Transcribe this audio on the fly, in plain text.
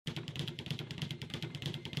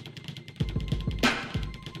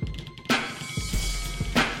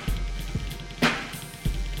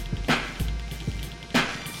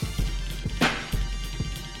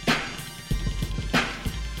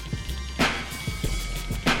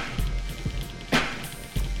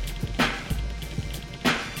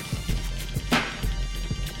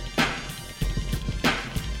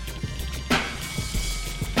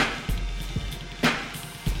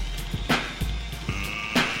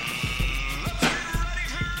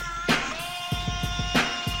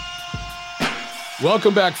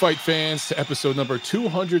Welcome back, fight fans, to episode number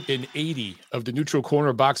 280 of the Neutral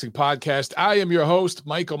Corner Boxing Podcast. I am your host,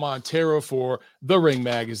 Michael Montero, for The Ring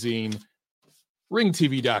Magazine,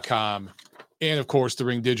 ringtv.com, and of course, the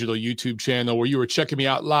Ring Digital YouTube channel, where you are checking me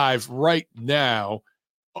out live right now.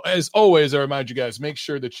 As always, I remind you guys, make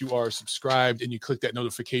sure that you are subscribed and you click that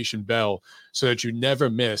notification bell so that you never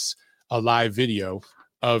miss a live video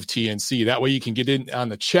of TNC. That way you can get in on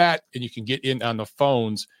the chat and you can get in on the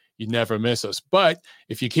phones. You never miss us. But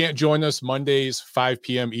if you can't join us Mondays, 5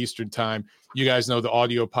 p.m. Eastern time, you guys know the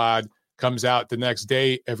audio pod comes out the next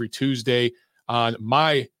day, every Tuesday, on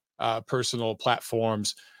my personal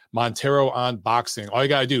platforms, Montero on Boxing. All you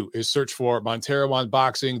got to do is search for Montero on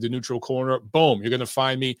Boxing, the Neutral Corner. Boom, you're going to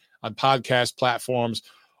find me on podcast platforms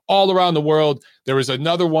all around the world. There was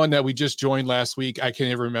another one that we just joined last week. I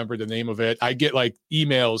can't even remember the name of it. I get like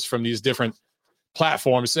emails from these different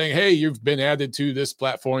platforms saying, hey, you've been added to this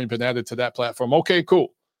platform, you've been added to that platform. Okay, cool.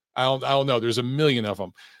 I don't know. There's a million of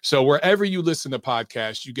them. So wherever you listen to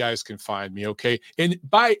podcasts, you guys can find me, okay? And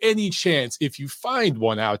by any chance, if you find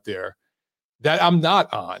one out there that I'm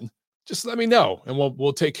not on, just let me know and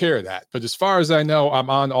we'll take care of that. But as far as I know, I'm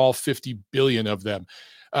on all 50 billion of them.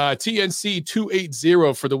 TNC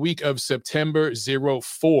 280 for the week of September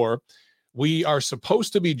 04. We are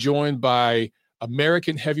supposed to be joined by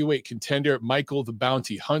American heavyweight contender Michael the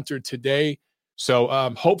Bounty Hunter today. So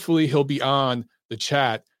hopefully he'll be on the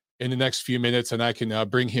chat in the next few minutes and I can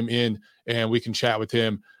bring him in and we can chat with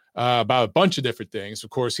him about a bunch of different things. Of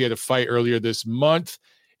course, he had a fight earlier this month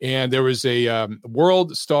and there was a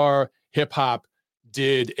World Star Hip Hop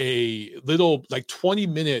did a little like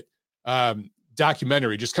 20-minute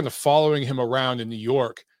documentary just kind of following him around in New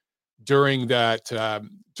York during that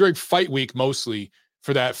during fight week, mostly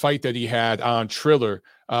for that fight that he had on Triller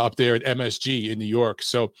up there at MSG in New York.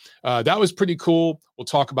 So that was pretty cool. We'll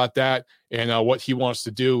talk about that and what he wants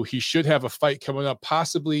to do. He should have a fight coming up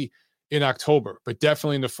possibly in October, but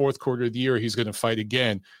definitely in the fourth quarter of the year, he's going to fight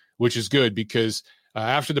again, which is good because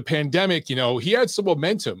after the pandemic, you know, he had some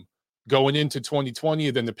momentum going into 2020,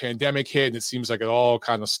 and then the pandemic hit and it seems like it all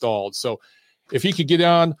kind of stalled. So if he could get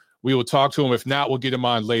on, we will talk to him. If not, we'll get him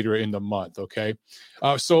on later in the month, okay?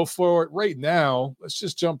 So for right now, let's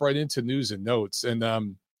just jump right into news and notes. And,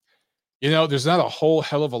 you know, there's not a whole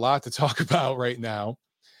hell of a lot to talk about right now,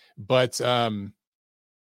 but we're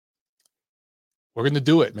going to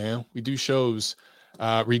do it, man. We do shows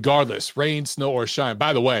regardless, rain, snow, or shine.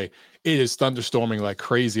 By the way, it is thunderstorming like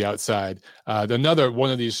crazy outside. Another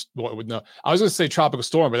one of these, I was going to say tropical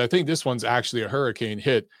storm, but I think this one's actually a hurricane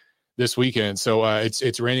hit this weekend. So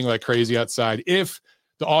it's raining like crazy outside. If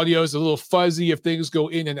the audio is a little fuzzy, if things go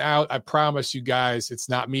in and out, I promise you guys, it's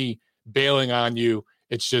not me bailing on you.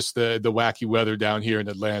 It's just the wacky weather down here in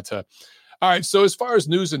Atlanta. All right. So as far as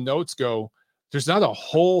news and notes go, there's not a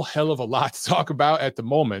whole hell of a lot to talk about at the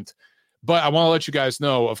moment, but I want to let you guys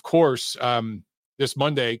know, of course, this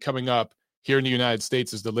Monday coming up here in the United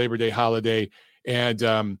States is the Labor Day holiday.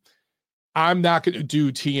 And I'm not going to do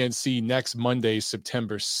TNC next Monday,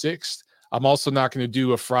 September 6th. I'm also not going to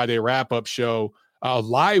do a Friday wrap-up show, a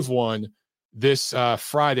live one this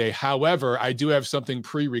Friday. However, I do have something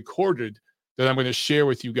pre-recorded that I'm going to share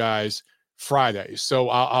with you guys Friday. So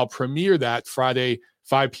I'll premiere that Friday,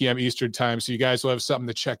 5 p.m. Eastern time. So you guys will have something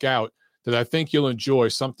to check out that I think you'll enjoy,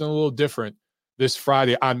 something a little different this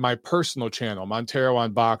Friday on my personal channel, Montero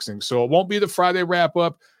on Boxing. So it won't be the Friday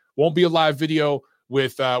wrap-up, won't be a live video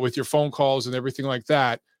with your phone calls and everything like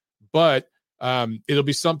that. But it'll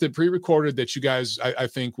be something pre-recorded that you guys, I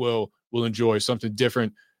think, will enjoy, something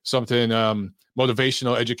different, something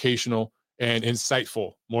motivational, educational, and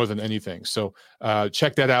insightful more than anything. So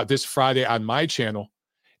check that out this Friday on my channel.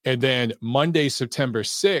 And then Monday, September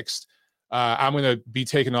 6th, I'm going to be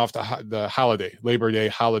taking off the holiday, Labor Day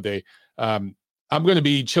holiday. I'm going to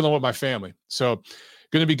be chilling with my family. So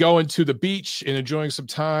going to be going to the beach and enjoying some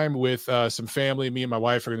time with some family. Me and my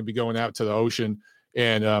wife are going to be going out to the ocean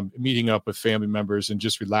and meeting up with family members and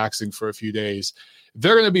just relaxing for a few days.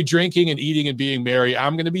 They're going to be drinking and eating and being merry.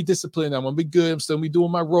 I'm going to be disciplined. I'm going to be good. I'm still going to be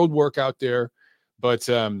doing my road work out there, but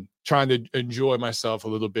trying to enjoy myself a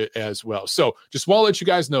little bit as well. So just want to let you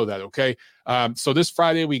guys know that, okay? So this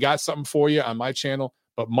Friday, we got something for you on my channel,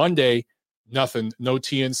 but Monday, nothing, no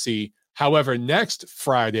TNC. However, next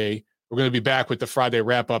Friday, we're going to be back with the Friday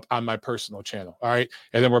wrap-up on my personal channel, all right?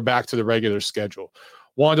 And then we're back to the regular schedule.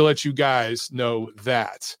 Wanted to let you guys know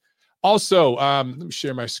that. Also, let me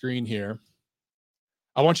share my screen here.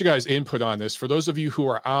 I want you guys' input on this. For those of you who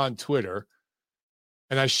are on Twitter,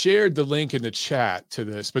 and I shared the link in the chat to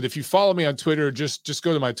this, but if you follow me on Twitter, just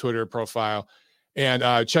go to my Twitter profile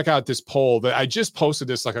and check out this poll that I just posted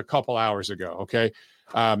this like a couple hours ago. Okay.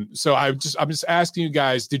 So I'm just asking you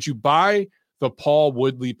guys, did you buy the Paul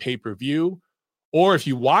Woodley pay-per-view? Or if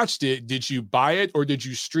you watched it, did you buy it or did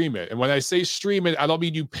you stream it? And when I say stream it, I don't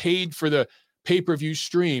mean you paid for the pay-per-view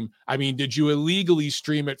stream. I mean, did you illegally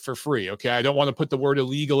stream it for free? Okay. I don't want to put the word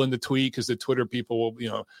illegal in the tweet because the Twitter people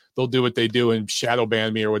will, they'll do what they do and shadow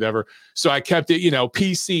ban me or whatever. So I kept it,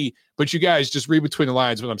 PC, but you guys just read between the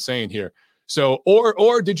lines what I'm saying here. So,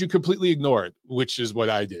 or did you completely ignore it, which is what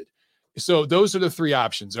I did. So those are the three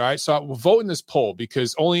options. All right. So we'll vote in this poll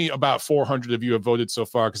because only about 400 of you have voted so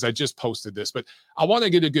far because I just posted this, but I want to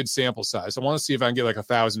get a good sample size. I want to see if I can get like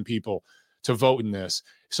 1,000 people to vote in this.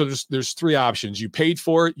 So there's three options. You paid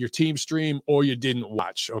for it, your team stream, or you didn't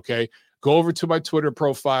watch. Okay. Go over to my Twitter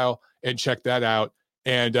profile and check that out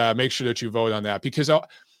and make sure that you vote on that because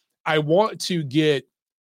I want to get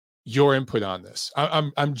your input on this.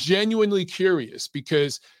 I'm genuinely curious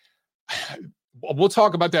because we'll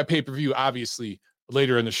talk about that pay-per-view obviously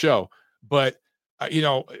later in the show, but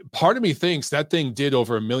part of me thinks that thing did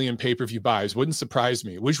over 1 million pay-per-view buys. Wouldn't surprise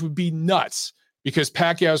me, which would be nuts because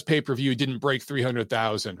Pacquiao's pay-per-view didn't break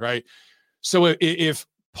 300,000, right? So if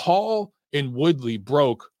Paul and Woodley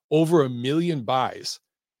broke over 1 million buys,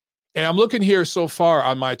 and I'm looking here so far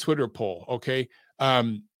on my Twitter poll, okay?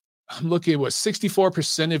 I'm looking at what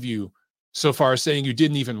 64% of you so far are saying you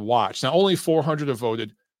didn't even watch. Now, only 400 have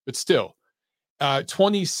voted, but still.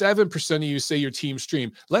 27% of you say your team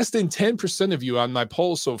streamed. Less than 10% of you on my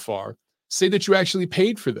poll so far say that you actually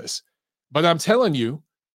paid for this. But I'm telling you,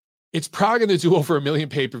 it's probably going to do over 1 million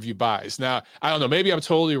pay-per-view buys. Now, I don't know. Maybe I'm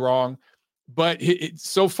totally wrong. But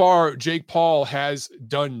so far, Jake Paul has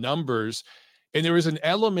done numbers. And there was an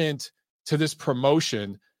element to this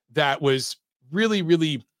promotion that was really,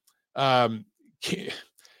 really they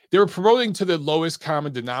were promoting to the lowest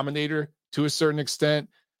common denominator to a certain extent,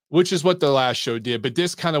 which is what the last show did. But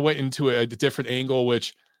this kind of went into a different angle,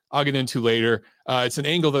 which I'll get into later. It's an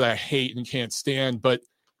angle that I hate and can't stand, but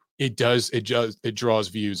it draws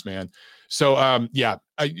views, man. So,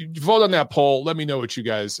 vote on that poll. Let me know what you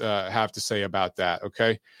guys have to say about that,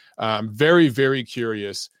 okay? I'm very, very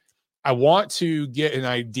curious. I want to get an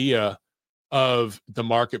idea of the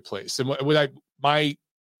marketplace. And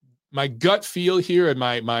my gut feel here and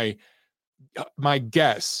my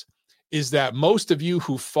guess is that most of you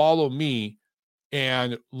who follow me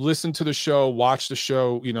and listen to the show, watch the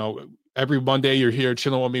show, every Monday you're here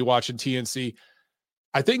chilling with me watching TNC.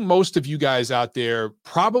 I think most of you guys out there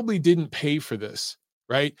probably didn't pay for this,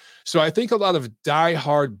 right? So I think a lot of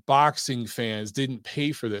diehard boxing fans didn't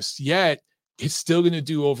pay for this, yet it's still going to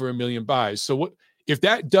do over 1 million buys. So what if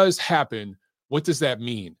that does happen, what does that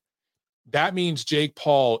mean? That means Jake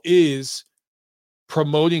Paul is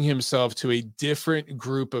promoting himself to a different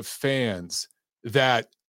group of fans that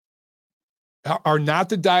are not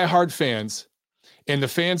the diehard fans, and the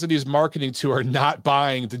fans that he's marketing to are not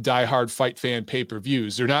buying the diehard fight fan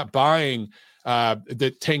pay-per-views. They're not buying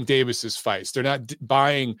the Tank Davis's fights. They're not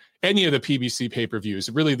buying any of the PBC pay-per-views.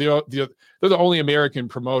 Really, they're the only American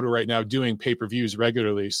promoter right now doing pay-per-views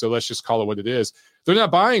regularly. So let's just call it what it is. They're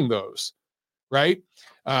not buying those, right?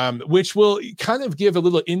 Which will kind of give a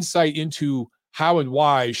little insight into how and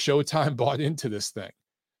why Showtime bought into this thing,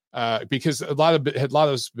 because a lot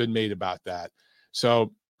has been made about that.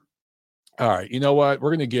 So, all right, you know what?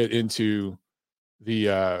 We're going to get into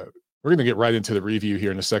we're going to get right into the review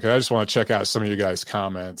here in a second. I just want to check out some of you guys'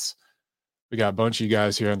 comments. We got a bunch of you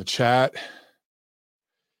guys here in the chat.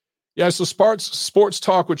 Yeah, so Sports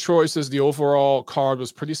Talk with Troy says the overall card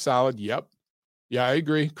was pretty solid. Yep. Yeah, I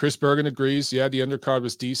agree. Chris Bergen agrees. Yeah, the undercard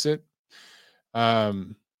was decent.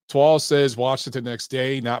 Twal says, watched it the next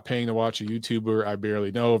day, not paying to watch a YouTuber I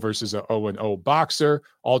barely know versus a 0-0 boxer,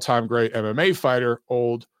 all-time great MMA fighter,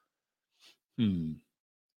 old.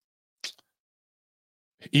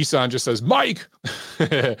 Isan just says, Mike.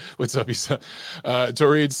 What's up, Isan?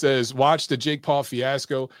 Torid says, watch the Jake Paul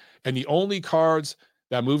fiasco, and the only cards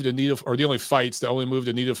that moved the needle, or the only fights that only moved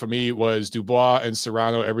the needle for me was Dubois and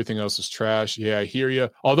Serrano. Everything else was trash. Yeah, I hear you.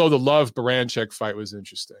 Although the Love Baranchek fight was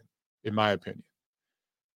interesting, in my opinion.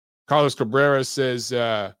 Carlos Cabrera says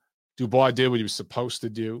Dubois did what he was supposed to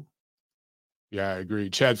do. Yeah, I agree.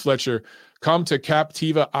 Chad Fletcher, come to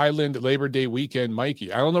Captiva Island Labor Day weekend,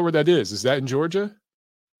 Mikey. I don't know where that is. Is that in Georgia?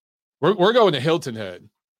 We're going to Hilton Head.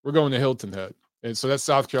 We're going to Hilton Head. And so that's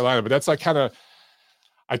South Carolina, but that's like kind of,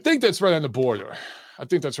 I think that's right on the border. I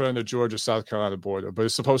think that's right on the Georgia, South Carolina border, but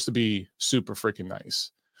it's supposed to be super freaking nice.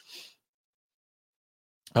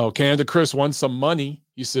 Oh, Canada Chris won some money.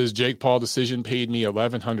 He says, Jake Paul decision paid me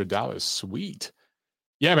 $1,100. Sweet.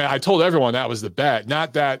 Yeah, man, I told everyone that was the bet.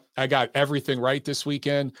 Not that I got everything right this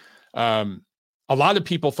weekend. A lot of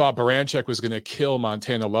people thought Baranchek was going to kill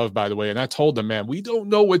Montana Love, by the way. And I told them, man, we don't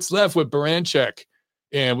know what's left with Baranchek.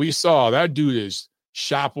 And we saw that dude is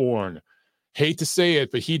shop worn. Hate to say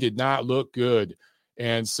it, but he did not look good.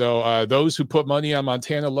 And so those who put money on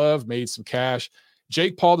Montana Love made some cash.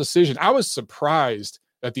 Jake Paul decision. I was surprised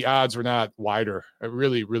that the odds were not wider. It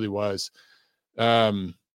really, really was.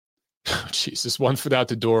 Jesus, one foot out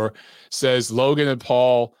the door, says Logan and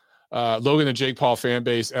Jake Paul fan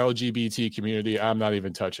base, LGBT community. I'm not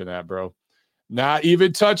even touching that, bro. Not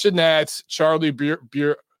even touching that. Charlie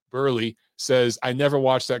Burley says, I never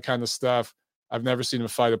watched that kind of stuff. I've never seen him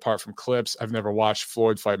fight apart from clips. I've never watched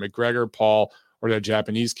Floyd fight McGregor, Paul, or that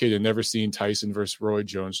Japanese kid, and never seen Tyson versus Roy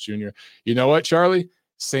Jones Jr. You know what, Charlie?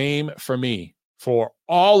 Same for me for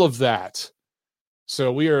all of that.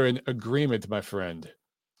 So we are in agreement, my friend.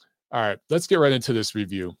 All right, let's get right into this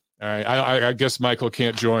review. All right, I guess Michael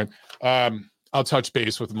can't join. I'll touch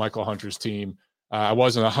base with Michael Hunter's team. I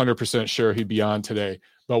wasn't 100% sure he'd be on today,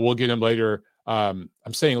 but we'll get him later. I'm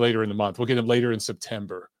saying later in the month. We'll get him later in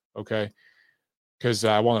September, okay? Because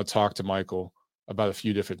I want to talk to Michael about a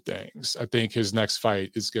few different things. I think his next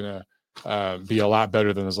fight is going to be a lot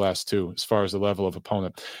better than his last two as far as the level of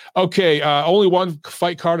opponent. Okay, only one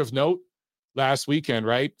fight card of note last weekend,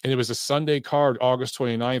 right? And it was a Sunday card, August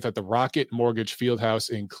 29th at the Rocket Mortgage Fieldhouse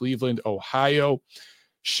in Cleveland, Ohio.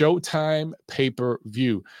 Showtime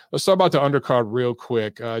pay-per-view. Let's talk about the undercard real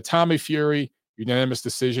quick. Tommy Fury, unanimous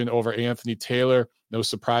decision over Anthony Taylor. No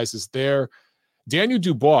surprises there. Daniel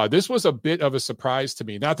Dubois, this was a bit of a surprise to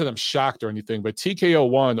me. Not that I'm shocked or anything, but TKO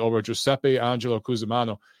won over Giuseppe Angelo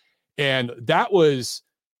Cusimano. And that was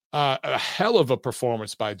a hell of a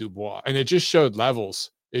performance by Dubois. And it just showed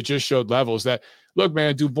levels. It just showed levels that, look,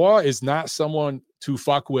 man, Dubois is not someone to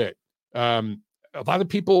fuck with. A lot of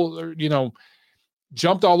people,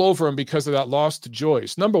 jumped all over him because of that loss to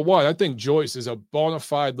Joyce. Number one, I think Joyce is a bona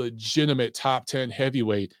fide, legitimate top 10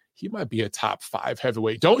 heavyweight. He might be a top 5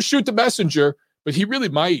 heavyweight. Don't shoot the messenger, but he really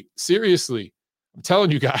might. Seriously. I'm telling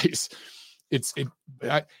you guys,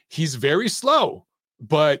 he's very slow,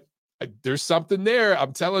 but there's something there.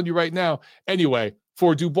 I'm telling you right now. Anyway,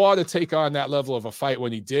 for Dubois to take on that level of a fight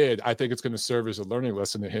when he did, I think it's going to serve as a learning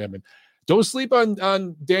lesson to him. And don't sleep on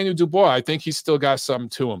Daniel Dubois. I think he's still got something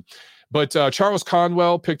to him. But Charles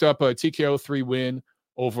Conwell picked up a TKO 3 win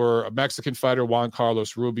over a Mexican fighter, Juan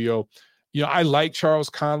Carlos Rubio. I like Charles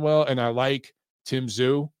Conwell and I like Tim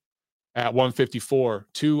Tszyu at 154.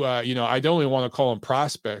 I don't even want to call them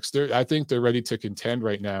prospects. I think they're ready to contend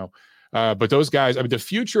right now. But those guys, the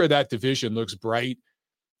future of that division looks bright.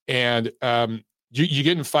 And you're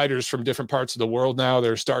getting fighters from different parts of the world now.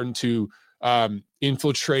 They're starting to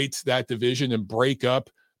infiltrate that division and break up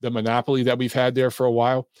the monopoly that we've had there for a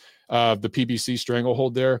while. The PBC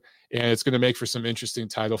stranglehold there, and it's going to make for some interesting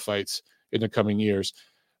title fights in the coming years.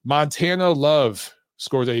 Montana Love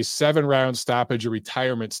scored a 7-round stoppage, a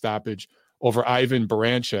retirement stoppage over Ivan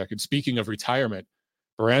Baranchek. And speaking of retirement,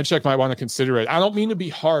 Baranchek might want to consider it. I don't mean to be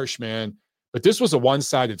harsh, man, but this was a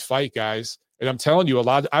one-sided fight, guys. And I'm telling you,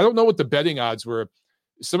 I don't know what the betting odds were.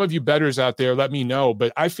 Some of you bettors out there, let me know.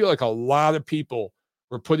 But I feel like a lot of people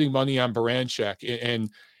were putting money on Baranchek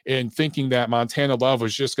and thinking that Montana Love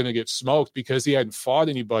was just going to get smoked because he hadn't fought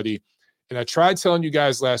anybody. And I tried telling you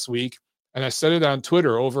guys last week, and I said it on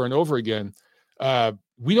Twitter over and over again,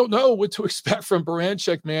 we don't know what to expect from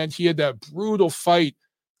Baranchek, man. He had that brutal fight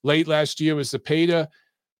late last year with Zepeda,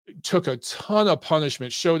 took a ton of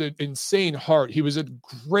punishment, showed an insane heart. He was in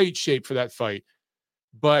great shape for that fight.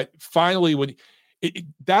 But finally, when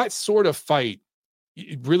that sort of fight,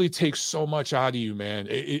 it really takes so much out of you, man.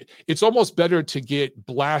 It's almost better to get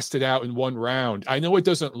blasted out in one round. I know it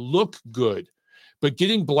doesn't look good, but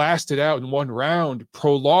getting blasted out in one round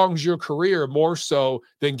prolongs your career more so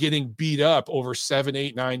than getting beat up over 7,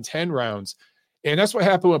 8, 9, 10 rounds. And that's what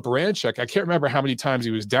happened with Baranchek. I can't remember how many times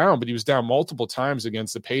he was down, but he was down multiple times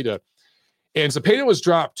against Zepeda. And Zepeda was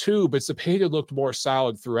dropped too, but Zepeda looked more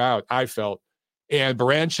solid throughout, I felt. And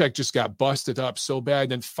Baranchek just got busted up so bad.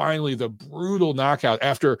 And then finally the brutal knockout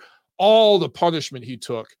after all the punishment he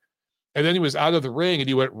took. And then he was out of the ring and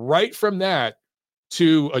he went right from that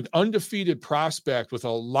to an undefeated prospect with a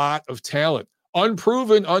lot of talent.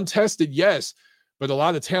 Unproven, untested, yes, but a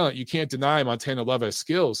lot of talent. You can't deny Montana Love has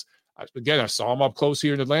skills. Again, I saw him up close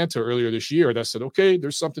here in Atlanta earlier this year. And I said, okay,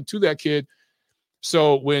 there's something to that kid.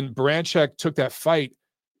 So when Baranchek took that fight,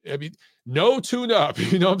 no tune-up,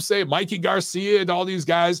 you know what I'm saying? Mikey Garcia and all these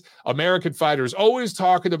guys, American fighters, always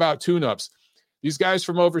talking about tune-ups. These guys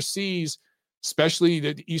from overseas, especially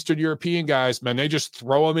the Eastern European guys, man, they just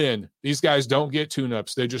throw them in. These guys don't get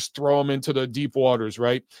tune-ups. They just throw them into the deep waters,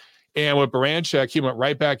 right? And with Baranchyk, he went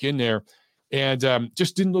right back in there and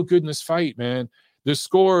just didn't look good in this fight, man. The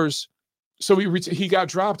scores, so he got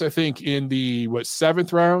dropped, I think, in the,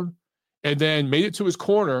 seventh round, and then made it to his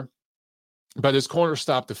corner, but his corner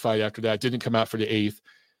stopped the fight after that, didn't come out for the eighth.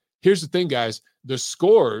 Here's the thing, guys. The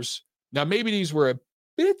scores, now maybe these were a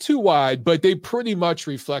bit too wide, but they pretty much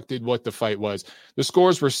reflected what the fight was. The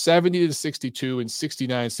scores were 70-62 and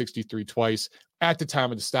 69-63 twice at the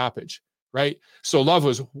time of the stoppage, right? So Love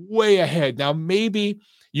was way ahead. Now, maybe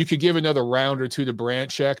you could give another round or two to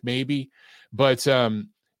Baranchyk, maybe. But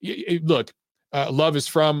look, Love is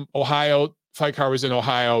from Ohio. Fight card was in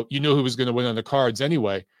Ohio. You knew who was going to win on the cards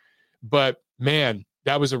anyway. But, man,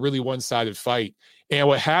 that was a really one-sided fight. And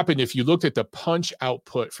what happened, if you looked at the punch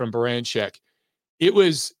output from Baranchyk, it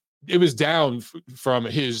was down from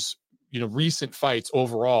his recent fights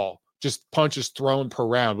overall. Just punches thrown per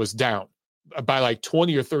round was down by like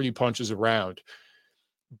 20 or 30 punches a round.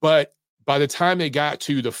 But by the time they got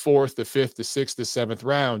to the fourth, the fifth, the sixth, the seventh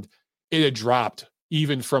round, it had dropped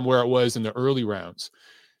even from where it was in the early rounds.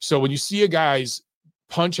 So when you see a guy's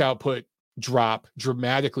punch output drop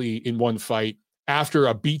dramatically in one fight after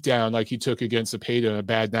a beatdown like he took against Zepeda in a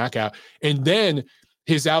bad knockout, and then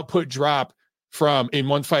his output drop in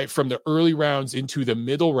one fight from the early rounds into the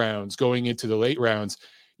middle rounds going into the late rounds,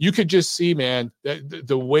 you could just see, man, that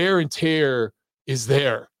the wear and tear is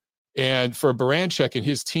there. And for Baranchyk and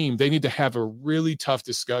his team, they need to have a really tough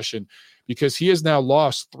discussion because he has now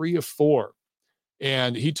lost 3 of 4.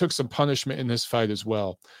 And he took some punishment in this fight as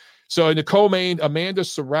well. So in the co-main, Amanda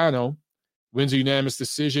Serrano wins a unanimous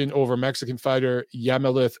decision over Mexican fighter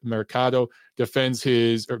Yamileth Mercado, defends her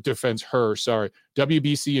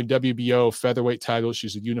WBC and WBO featherweight titles.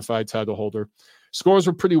 She's a unified title holder. Scores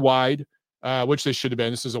were pretty wide, which they should have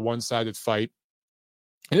been. This is a one-sided fight.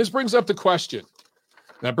 And this brings up the question.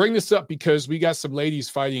 And I bring this up because we got some ladies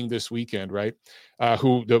fighting this weekend, right?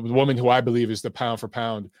 The woman who I believe is the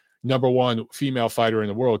pound-for-pound #1 female fighter in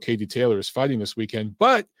the world, Katie Taylor, is fighting this weekend.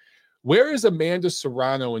 But where is Amanda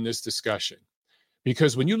Serrano in this discussion?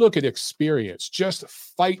 Because when you look at experience, just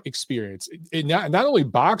fight experience, not only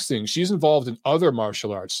boxing, she's involved in other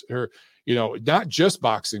martial arts. Not just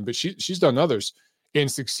boxing, but she's done others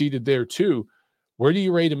and succeeded there too. Where do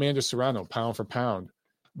you rate Amanda Serrano pound for pound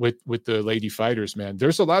with the lady fighters, man?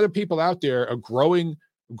 There's a lot of people out there, a growing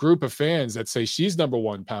group of fans that say she's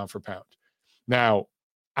 #1 pound for pound. Now,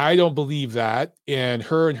 I don't believe that. And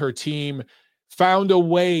her team found a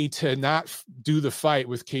way to not do the fight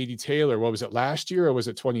with Katie Taylor. What was it, last year or was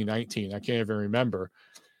it 2019? I can't even remember.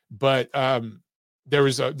 But there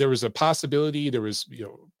was a possibility. There was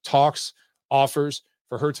talks, offers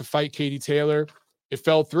for her to fight Katie Taylor. It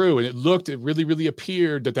fell through, and it really, really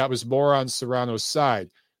appeared that was more on Serrano's side.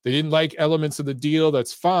 They didn't like elements of the deal.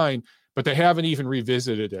 That's fine, but they haven't even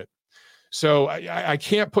revisited it. So I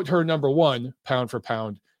can't put her #1 pound for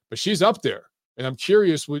pound, but she's up there. And I'm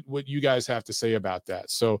curious what you guys have to say about that.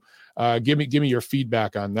 So give me your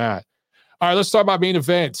feedback on that. All right, let's talk about main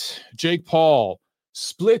event. Jake Paul,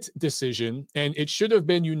 split decision, and it should have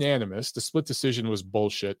been unanimous. The split decision was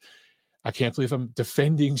bullshit. I can't believe I'm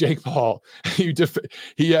defending Jake Paul. He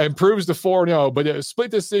improves to 4-0, but a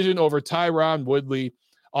split decision over Tyron Woodley,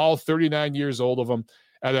 all 39 years old of them,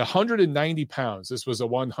 at 190 pounds. This was a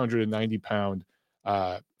 190-pound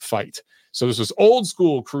fight. So this was old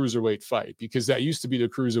school cruiserweight fight because that used to be the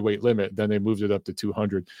cruiserweight limit. Then they moved it up to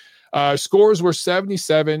 200. Scores were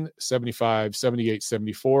 77, 75, 78,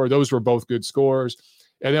 74. Those were both good scores.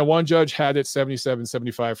 And then one judge had it 77,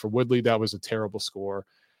 75 for Woodley. That was a terrible score.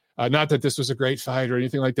 Not that this was a great fight or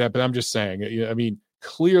anything like that, but I'm just saying, I mean,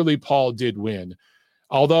 clearly Paul did win.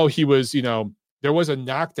 Although he was, there was a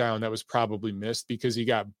knockdown that was probably missed because he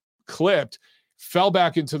got clipped, fell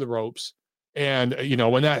back into the ropes. And,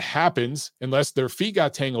 when that happens, unless their feet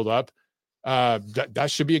got tangled up,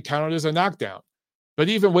 that should be accounted as a knockdown. But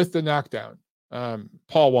even with the knockdown,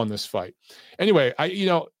 Paul won this fight. Anyway,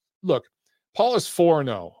 look, Paul is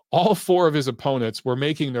 4-0. All 4 of his opponents were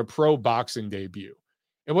making their pro boxing debut.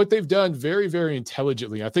 And what they've done very, very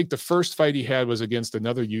intelligently, I think the first fight he had was against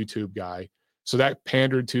another YouTube guy. So that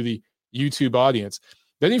pandered to the YouTube audience.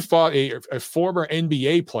 Then he fought a former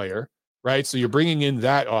NBA player, right? So you're bringing in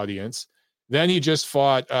that audience. Then he just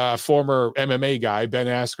fought a former MMA guy, Ben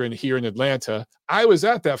Askren, here in Atlanta. I was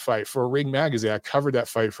at that fight for Ring Magazine. I covered that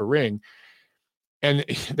fight for Ring. And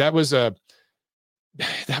that was a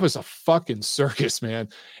fucking circus, man.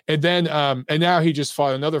 And then, and now he just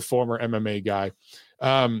fought another former MMA guy.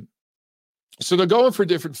 So they're going for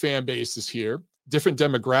different fan bases here. different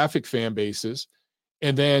demographic fan bases,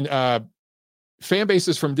 and then fan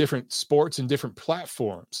bases from different sports and different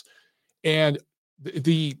platforms. And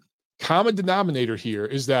the common denominator here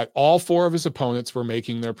is that all 4 of his opponents were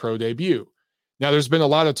making their pro debut. Now, there's been a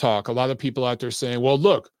lot of talk, a lot of people out there saying, well,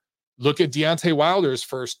 look at Deontay Wilder's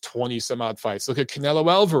first 20 some odd fights. Look at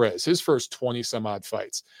Canelo Alvarez, his first 20 some odd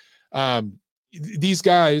fights. These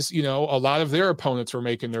guys, you know, a lot of their opponents were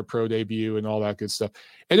making their pro debut and all that good stuff.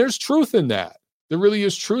 And there's truth in that. There really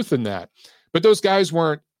is truth in that. But those guys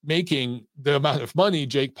weren't making the amount of money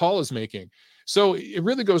Jake Paul is making. So it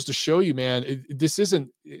really goes to show you, man, this isn't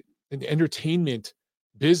an entertainment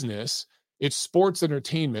business. It's sports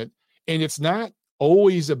entertainment. And it's not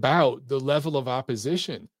always about the level of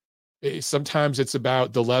opposition. Sometimes it's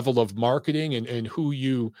about the level of marketing and who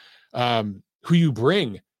you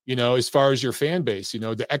bring, you know, as far as your fan base, you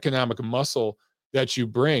know, the economic muscle that you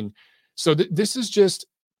bring. So this isn't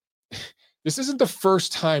the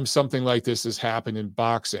first time something like this has happened in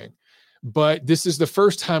boxing, but this is the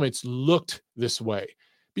first time it's looked this way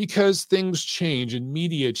because things change and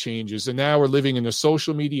media changes. And now we're living in the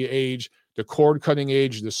social media age, the cord cutting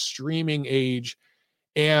age, the streaming age.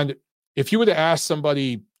 And if you would have asked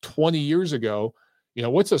somebody 20 years ago, you know,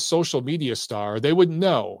 what's a social media star? They wouldn't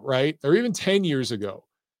know, right? Or even 10 years ago,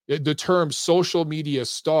 the term social media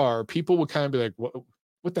star, people would kind of be like,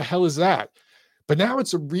 what the hell is that? But now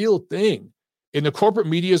it's a real thing. And the corporate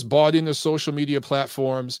media has bought into social media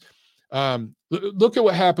platforms. Look at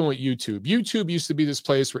what happened with YouTube. YouTube used to be this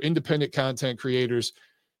place where independent content creators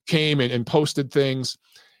came and posted things,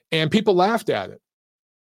 and people laughed at it.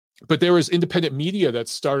 But there was independent media that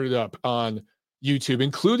started up on YouTube,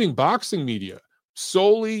 including boxing media,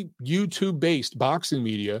 solely YouTube-based boxing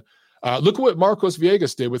media. Look at what Marcos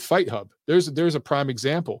Viegas did with Fight Hub. There's a prime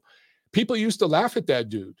example. People used to laugh at that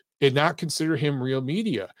dude and not consider him real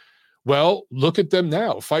media. Well, look at them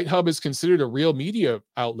now. Fight Hub is considered a real media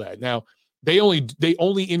outlet. Now, they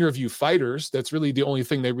only interview fighters. That's really the only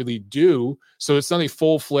thing they really do. So it's not a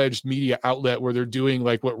full-fledged media outlet where they're doing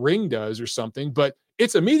like what Ring does or something, but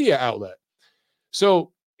it's a media outlet.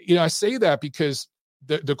 So, you know, I say that because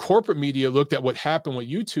the corporate media looked at what happened with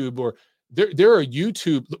YouTube, or there are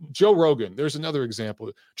YouTube, Joe Rogan. There's another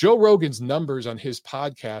example. Joe Rogan's numbers on his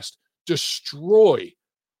podcast destroy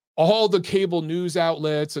all the cable news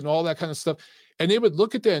outlets and all that kind of stuff. And they would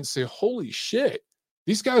look at that and say, holy shit,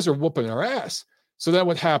 these guys are whooping our ass. So then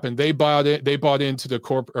what happened? They bought into the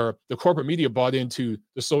corporate media bought into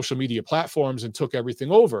the social media platforms and took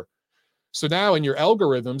everything over. So now in your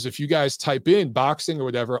algorithms, if you guys type in boxing or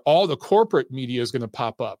whatever, all the corporate media is going to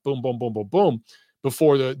pop up. Boom, boom, boom, boom, boom,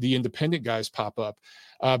 before the independent guys pop up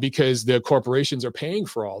because the corporations are paying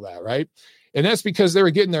for all that, right? And that's because they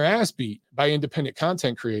were getting their ass beat by independent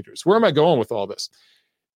content creators. Where am I going with all this?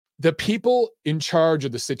 The people in charge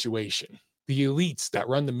of the situation, the elites that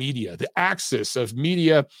run the media, the axis of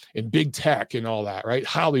media and big tech and all that, right?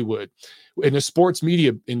 Hollywood and the sports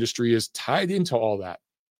media industry is tied into all that.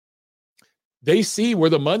 They see where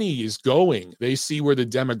the money is going. They see where the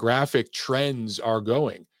demographic trends are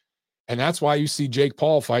going. And that's why you see Jake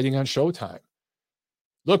Paul fighting on Showtime.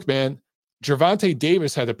 Look, man, Gervonta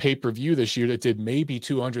Davis had a pay-per-view this year that did maybe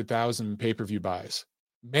 200,000 pay-per-view buys.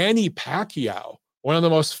 Manny Pacquiao, one of the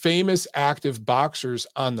most famous active boxers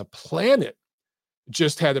on the planet,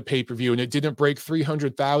 just had a pay-per-view, and it didn't break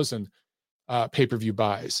 300,000 pay-per-view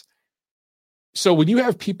buys. So when you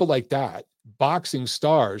have people like that, boxing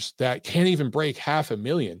stars that can't even break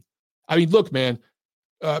 500,000, I mean, look, man,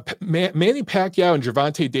 Manny Pacquiao and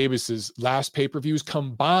Gervonta Davis's last pay-per-views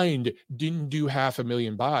combined didn't do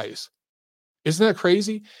 500,000 buys. Isn't that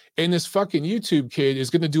crazy? And this fucking YouTube kid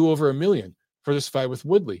is going to do over 1 million for this fight with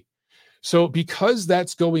Woodley. So because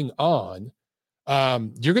that's going on,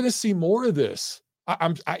 you're going to see more of this.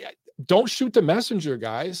 I don't shoot the messenger,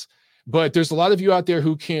 guys, but there's a lot of you out there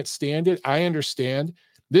who can't stand it. I understand.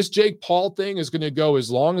 This Jake Paul thing is going to go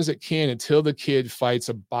as long as it can until the kid fights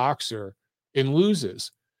a boxer and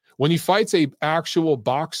loses. When he fights a actual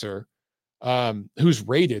boxer who's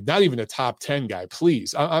rated, not even a top 10 guy,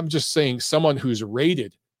 please. I'm just saying someone who's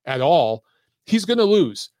rated at all, he's going to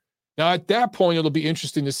lose. Now, at that point, it'll be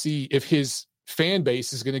interesting to see if his fan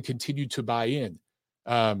base is going to continue to buy in.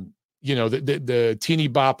 You know, the teeny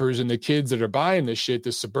boppers and the kids that are buying this shit,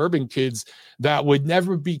 the suburban kids that would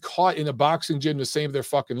never be caught in a boxing gym to save their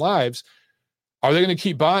fucking lives, are they going to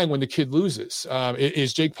keep buying when the kid loses?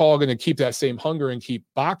 Is Jake Paul going to keep that same hunger and keep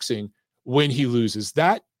boxing when he loses?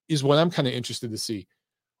 That is what I'm kind of interested to see.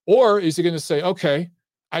 Or is he going to say, okay,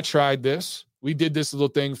 I tried this. We did this little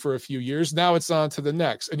thing for a few years. Now it's on to the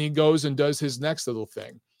next. And he goes and does his next little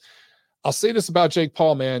thing. I'll say this about Jake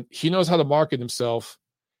Paul, man. He knows how to market himself,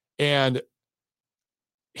 and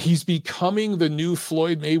he's becoming the new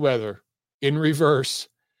Floyd Mayweather in reverse.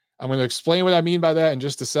 I'm going to explain what I mean by that in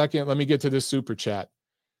just a second. Let me get to this super chat.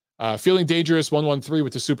 Feeling Dangerous 113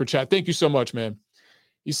 with the super chat. Thank you so much, man.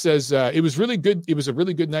 He says, it was really good. It was a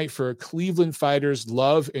really good night for Cleveland fighters,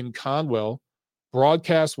 Love and Conwell.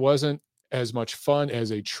 Broadcast wasn't as much fun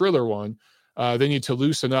as a Triller one. They need to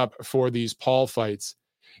loosen up for these Paul fights.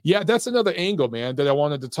 Yeah, that's another angle, man, that I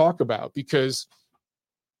wanted to talk about because,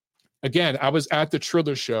 again, I was at the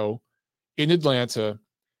Triller show in Atlanta,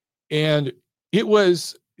 and it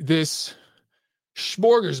was this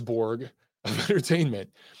smorgasbord of entertainment.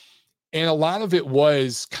 And a lot of it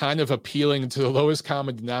was kind of appealing to the lowest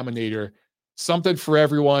common denominator, something for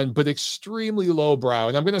everyone, but extremely lowbrow.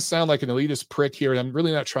 And I'm going to sound like an elitist prick here, and I'm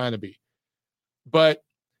really not trying to be. But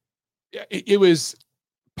it was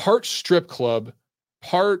part strip club,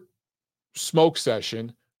 part smoke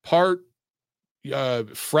session, part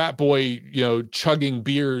frat boy, chugging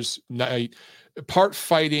beers night, part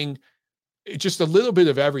fighting, just a little bit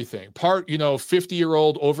of everything. Part,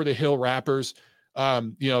 50-year-old over the hill rappers,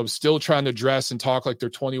 still trying to dress and talk like they're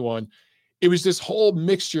 21. It was this whole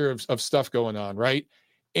mixture of stuff going on, right?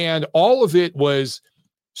 And all of it was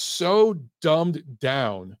so dumbed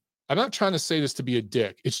down. I'm not trying to say this to be a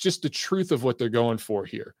dick. It's just the truth of what they're going for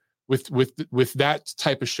here with that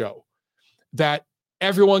type of show, that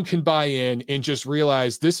everyone can buy in and just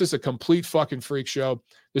realize this is a complete fucking freak show.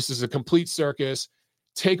 This is a complete circus.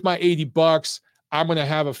 Take my $80. I'm going to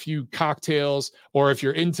have a few cocktails, or if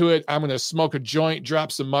you're into it, I'm going to smoke a joint,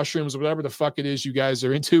 drop some mushrooms, whatever the fuck it is you guys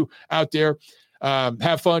are into out there.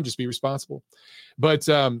 Have fun, just be responsible. But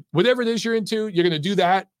whatever it is you're into, you're going to do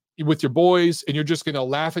that with your boys, and you're just going to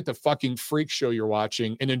laugh at the fucking freak show you're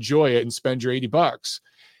watching and enjoy it and spend your $80.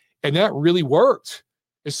 And that really worked,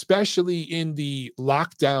 especially in the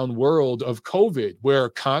lockdown world of COVID, where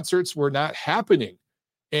concerts were not happening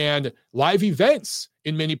and live events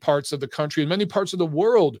in many parts of the country and many parts of the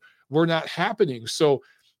world were not happening. So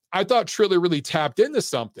I thought Triller really tapped into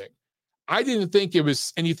something. I didn't think it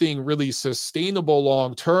was anything really sustainable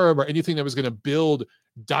long-term or anything that was going to build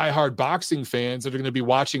diehard boxing fans that are going to be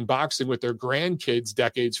watching boxing with their grandkids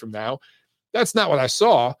decades from now. That's not what I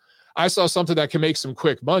saw. I saw something that can make some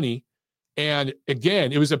quick money. And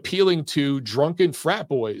again, it was appealing to drunken frat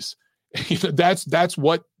boys. That's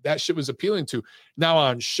what that shit was appealing to. Now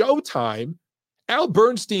on Showtime, Al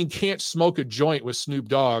Bernstein can't smoke a joint with Snoop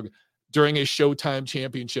Dogg during a Showtime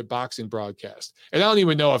championship boxing broadcast. And I don't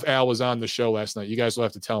even know if Al was on the show last night. You guys will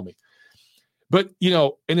have to tell me. But,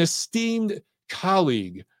 an esteemed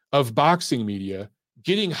colleague of boxing media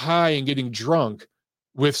getting high and getting drunk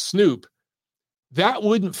with Snoop, that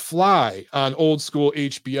wouldn't fly on old school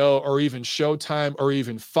HBO or even Showtime or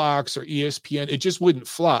even Fox or ESPN. It just wouldn't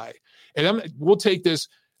fly. And we'll take this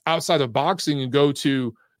outside of boxing and go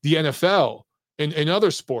to the NFL and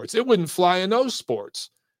other sports. It wouldn't fly in those sports.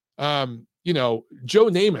 Joe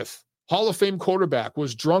Namath, Hall of Fame quarterback,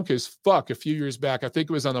 was drunk as fuck a few years back. I think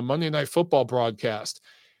it was on a Monday Night Football broadcast.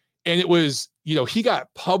 And it was, he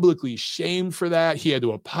got publicly shamed for that. He had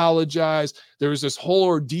to apologize. There was this whole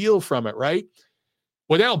ordeal from it, right?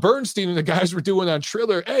 What Al Bernstein and the guys were doing on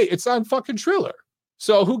Triller, hey, it's on fucking Triller.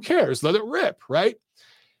 So who cares? Let it rip, right?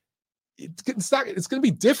 It's going to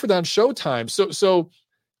be different on Showtime. So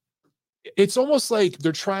it's almost like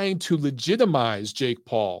they're trying to legitimize Jake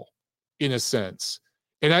Paul in a sense.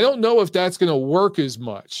 And I don't know if that's going to work as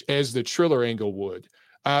much as the Triller angle would.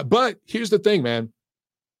 But here's the thing, man.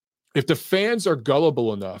 If the fans are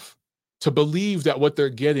gullible enough to believe that what they're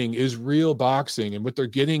getting is real boxing and what they're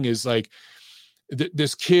getting is like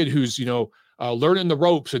this kid who's, learning the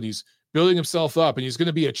ropes and he's building himself up and he's going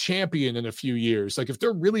to be a champion in a few years. Like if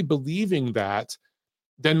they're really believing that,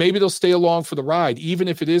 then maybe they'll stay along for the ride, even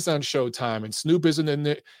if it is on Showtime and Snoop isn't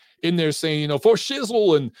in there saying, for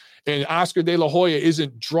shizzle, and Oscar De La Hoya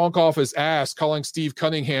isn't drunk off his ass calling Steve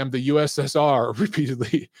Cunningham the USSR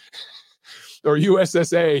repeatedly or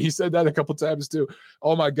USSA. He said that a couple times too.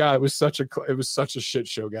 Oh my God. It was such a shit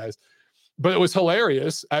show, guys. But it was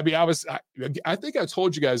hilarious. I mean, I think I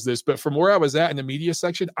told you guys this, but from where I was at in the media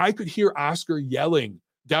section, I could hear Oscar yelling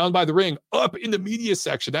down by the ring up in the media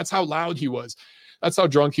section. That's how loud he was. That's how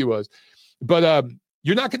drunk he was. But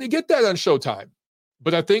you're not going to get that on Showtime.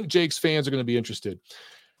 But I think Jake's fans are going to be interested.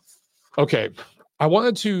 Okay. I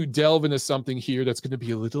wanted to delve into something here that's going to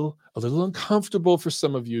be a little uncomfortable for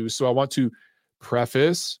some of you. So I want to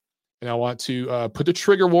preface and I want to put the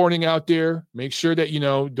trigger warning out there. Make sure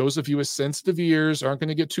that, those of you with sensitive ears aren't going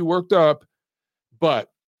to get too worked up. But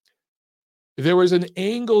there was an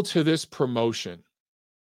angle to this promotion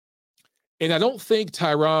And I don't think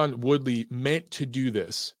Tyron Woodley meant to do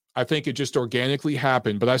this. I think it just organically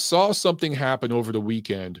happened. But I saw something happen over the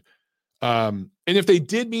weekend. And if they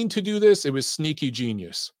did mean to do this, it was sneaky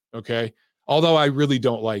genius. Okay. Although I really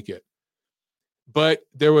don't like it. But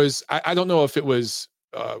there was, I don't know if it was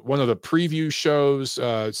one of the preview shows,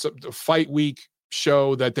 the Fight Week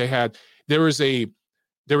show that they had. There was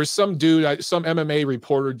some dude, some MMA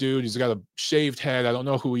reporter dude. He's got a shaved head. I don't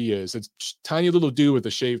know who he is. It's a tiny little dude with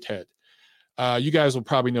a shaved head. You guys will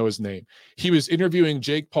probably know his name. He was interviewing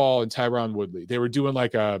Jake Paul and Tyron Woodley. They were doing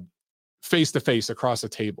like a face-to-face across a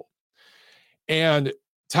table. And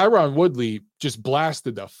Tyron Woodley just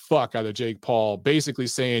blasted the fuck out of Jake Paul, basically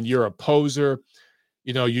saying, you're a poser.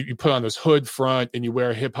 You know, you put on this hood front and you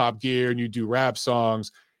wear hip-hop gear and you do rap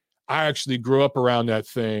songs. I actually grew up around that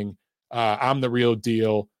thing. I'm the real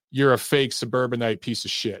deal. You're a fake suburbanite piece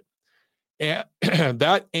of shit. And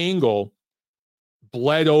that angle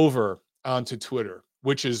bled over onto Twitter,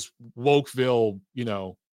 which is Wokeville, you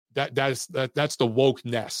know, that's the woke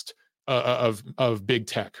nest of big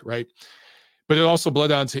tech, right? But it also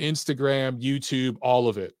bled onto Instagram, YouTube, all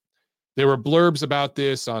of it. There were blurbs about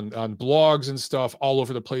this on blogs and stuff all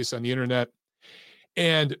over the place on the internet.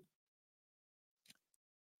 And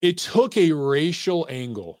it took a racial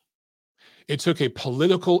angle. It took a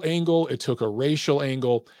political angle. It took a racial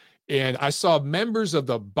angle. And I saw members of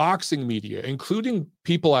the boxing media, including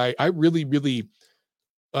people I really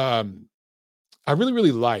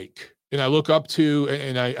like and I look up to,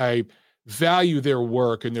 and I value their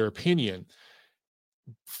work and their opinion,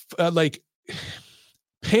 like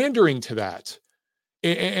pandering to that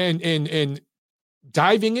and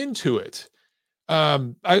diving into it.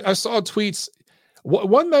 I saw tweets.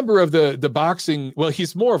 One member of the boxing, well,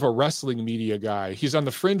 he's more of a wrestling media guy. He's on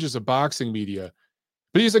the fringes of boxing media,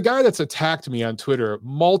 but he's a guy that's attacked me on Twitter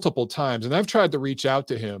multiple times. And I've tried to reach out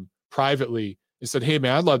to him privately and said, hey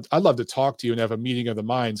man, I'd love to talk to you and have a meeting of the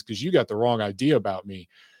minds, because you got the wrong idea about me.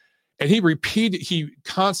 And he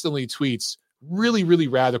constantly tweets really, really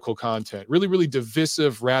radical content, really, really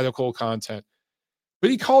divisive, radical content.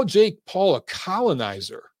 But he called Jake Paul a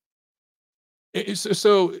colonizer.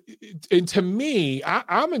 So, and to me,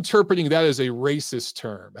 I'm interpreting that as a racist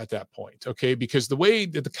term at that point, okay? Because the way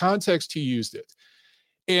that the context he used it,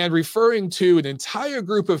 and referring to an entire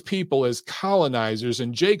group of people as colonizers,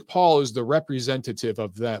 and Jake Paul is the representative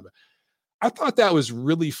of them, I thought that was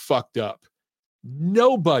really fucked up.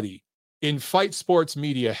 Nobody in fight sports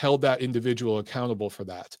media held that individual accountable for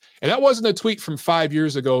that. And that wasn't a tweet from 5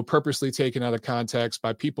 years ago, purposely taken out of context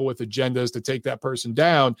by people with agendas to take that person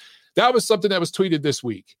down. That was something that was tweeted this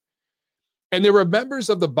week. And there were members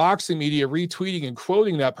of the boxing media retweeting and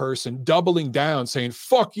quoting that person, doubling down, saying,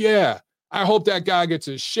 fuck yeah, I hope that guy gets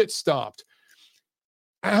his shit stomped.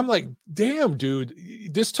 And I'm like, damn, dude,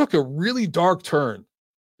 this took a really dark turn.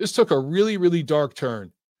 This took a really, really dark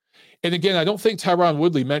turn. And again, I don't think Tyron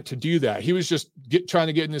Woodley meant to do that. He was just trying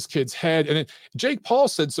to get in this kid's head. And then Jake Paul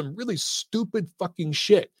said some really stupid fucking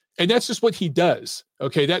shit. And that's just what he does.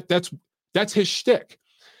 Okay, that's his shtick.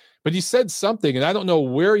 But he said something, and I don't know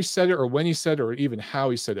where he said it or when he said it or even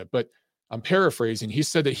how he said it, but I'm paraphrasing. He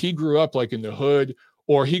said that he grew up like in the hood,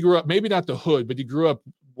 or he grew up, maybe not the hood, but he grew up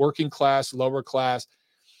working class, lower class.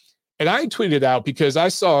 And I tweeted out because I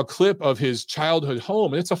saw a clip of his childhood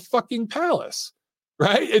home, and it's a fucking palace,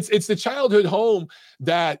 right? It's the childhood home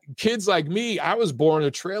that kids like me, I was born in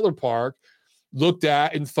a trailer park, looked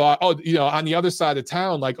at and thought, oh, you know, on the other side of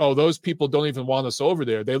town, like, oh, those people don't even want us over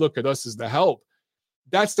there. They look at us as the help.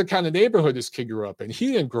 That's the kind of neighborhood this kid grew up in. He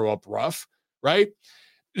didn't grow up rough, right?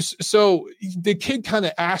 So the kid kind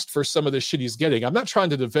of asked for some of the shit he's getting. I'm not trying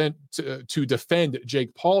to defend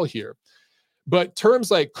Jake Paul here, but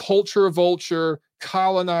terms like culture vulture,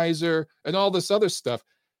 colonizer, and all this other stuff,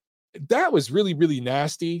 that was really, really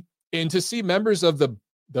nasty. And to see members of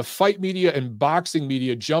the fight media and boxing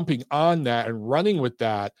media jumping on that and running with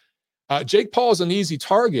that, Jake Paul is an easy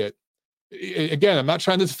target. Again, I'm not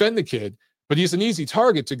trying to defend the kid, but he's an easy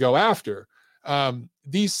target to go after.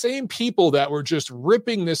 These same people that were just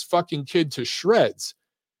ripping this fucking kid to shreds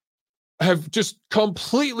have just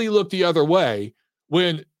completely looked the other way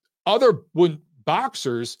when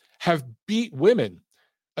boxers have beat women,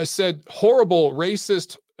 said horrible,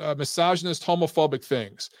 racist, misogynist, homophobic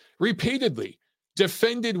things repeatedly,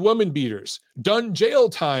 defended women beaters, done jail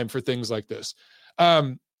time for things like this,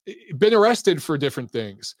 been arrested for different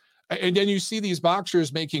things. And then you see these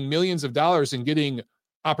boxers making millions of dollars and getting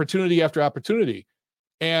opportunity after opportunity.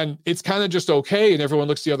 And it's kind of just okay. And everyone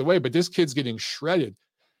looks the other way, but this kid's getting shredded.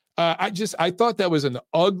 I thought that was an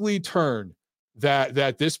ugly turn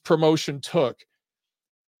that this promotion took.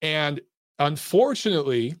 And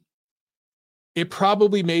unfortunately, it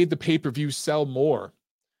probably made the pay-per-view sell more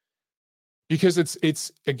because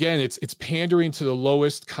it's pandering to the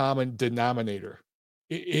lowest common denominator.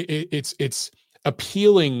 It's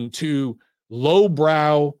appealing to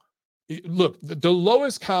lowbrow. Look, the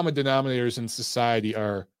lowest common denominators in society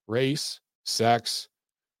are race, sex,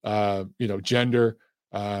 gender,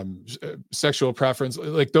 sexual preference,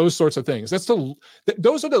 like those sorts of things.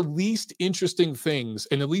 Those are the least interesting things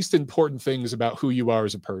and the least important things about who you are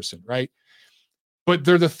as a person, right? But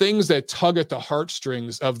they're the things that tug at the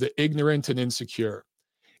heartstrings of the ignorant and insecure.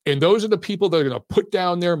 And those are the people that are going to put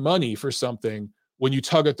down their money for something when you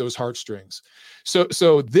tug at those heartstrings.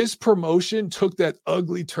 So this promotion took that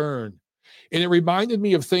ugly turn. And it reminded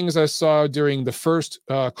me of things I saw during the first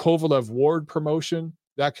Kovalev Ward promotion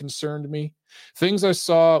that concerned me. Things I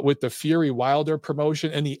saw with the Fury Wilder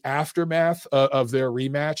promotion and the aftermath of their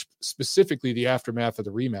rematch, specifically the aftermath of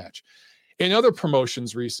the rematch, and other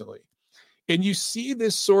promotions recently. And you see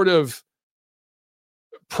this sort of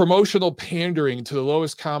promotional pandering to the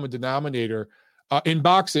lowest common denominator in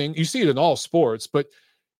boxing. You see it in all sports, but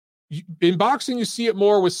in boxing, you see it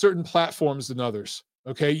more with certain platforms than others.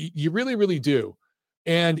 Okay, you really, really do.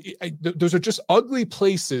 And those are just ugly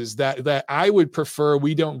places that I would prefer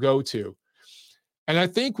we don't go to. And I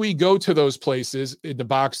think we go to those places in the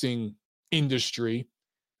boxing industry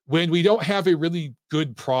when we don't have a really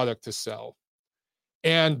good product to sell.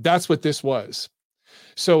 And that's what this was.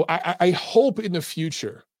 So I hope in the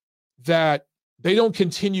future that they don't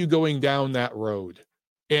continue going down that road.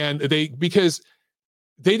 And because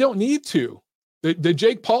they don't need to. The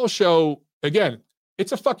Jake Paul show, again,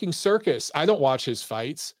 it's a fucking circus. I don't watch his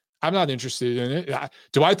fights. I'm not interested in it.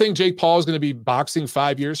 Do I think Jake Paul is going to be boxing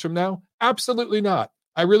 5 years from now? Absolutely not.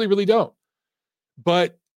 I really, really don't.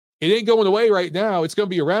 But it ain't going away right now. It's going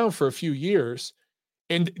to be around for a few years.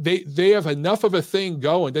 And they have enough of a thing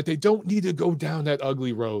going that they don't need to go down that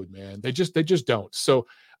ugly road, man. They just don't. So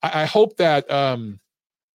I hope that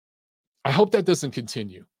doesn't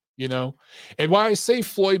continue, And why I say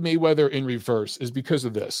Floyd Mayweather in reverse is because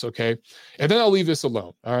of this, okay? And then I'll leave this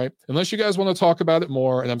alone, all right? Unless you guys want to talk about it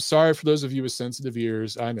more, and I'm sorry for those of you with sensitive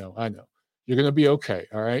ears. I know. You're going to be okay,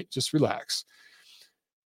 all right? Just relax.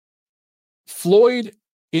 Floyd,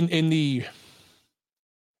 in the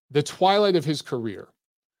twilight of his career,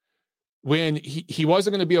 when he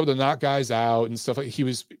wasn't going to be able to knock guys out and stuff, he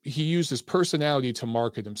used his personality to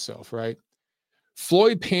market himself, right?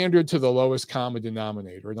 Floyd pandered to the lowest common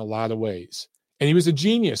denominator in a lot of ways, and he was a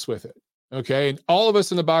genius with it, okay? And all of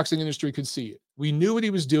us in the boxing industry could see it. We knew what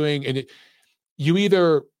he was doing, and you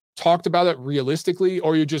either talked about it realistically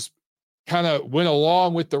or you just kind of went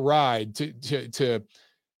along with the ride to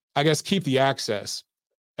I guess, keep the access.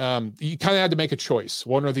 You kind of had to make a choice,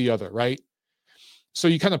 one or the other, right? So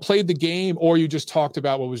you kind of played the game or you just talked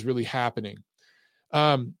about what was really happening.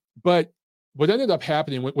 But what ended up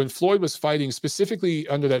happening when Floyd was fighting, specifically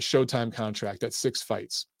under that Showtime contract, that 6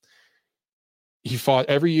 fights, he fought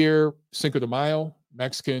every year, Cinco de Mayo,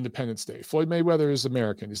 Mexican Independence Day. Floyd Mayweather is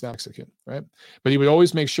American. He's not Mexican, right? But he would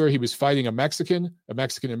always make sure he was fighting a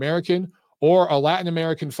Mexican-American, or a Latin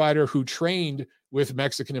American fighter who trained with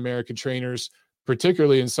Mexican-American trainers,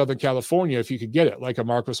 particularly in Southern California, if you could get it, like a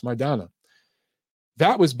Marcos Maidana.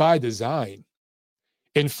 That was by design.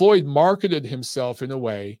 And Floyd marketed himself in a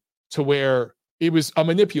way to where it was a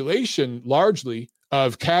manipulation largely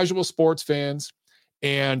of casual sports fans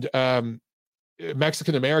and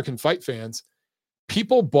Mexican-American fight fans.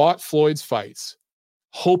 People bought Floyd's fights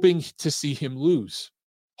hoping to see him lose,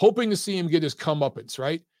 hoping to see him get his comeuppance,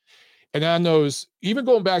 right? And on those, even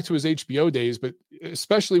going back to his HBO days, but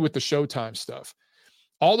especially with the Showtime stuff,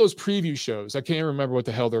 all those preview shows, I can't remember what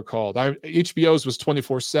the hell they're called. HBO's was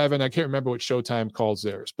 24/7. I can't remember what Showtime calls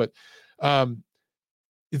theirs, but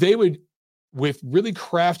they would, with really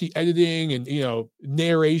crafty editing and,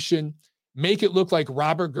 narration, make it look like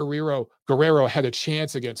Robert Guerrero had a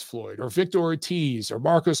chance against Floyd, or Victor Ortiz or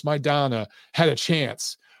Marcos Maidana had a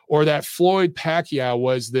chance, or that Floyd Pacquiao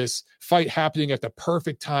was this fight happening at the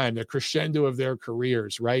perfect time, the crescendo of their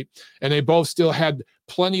careers, right? And they both still had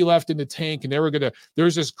plenty left in the tank, and there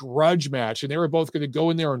was this grudge match, and they were both going to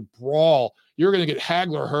go in there and brawl. You're going to get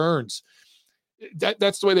Hagler Hearns.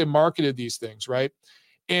 That's the way they marketed these things, right?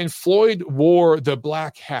 And Floyd wore the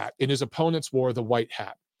black hat, and his opponents wore the white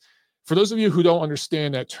hat. For those of you who don't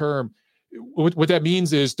understand that term, what that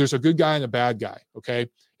means is there's a good guy and a bad guy, okay?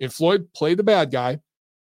 And Floyd played the bad guy,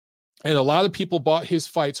 and a lot of people bought his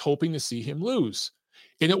fights hoping to see him lose.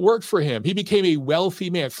 And it worked for him. He became a wealthy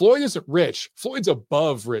man. Floyd isn't rich. Floyd's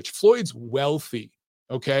above rich. Floyd's wealthy,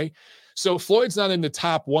 okay? So Floyd's not in the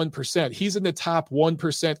top 1%. He's in the top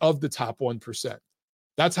 1% of the top 1%.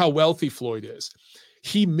 That's how wealthy Floyd is.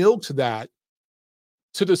 He milked that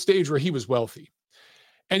to the stage where he was wealthy.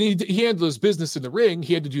 And he handled his business in the ring.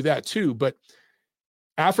 He had to do that too. But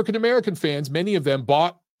African-American fans, many of them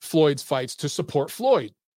bought Floyd's fights to support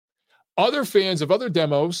Floyd. Other fans of other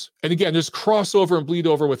demos, and again, there's crossover and bleed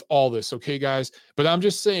over with all this, okay, guys? But I'm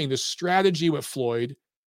just saying the strategy with Floyd,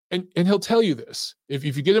 and he'll tell you this. If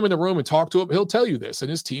you get him in the room and talk to him, he'll tell you this,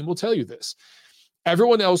 and his team will tell you this.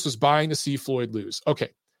 Everyone else was buying to see Floyd lose.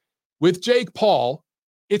 Okay. With Jake Paul,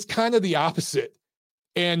 it's kind of the opposite.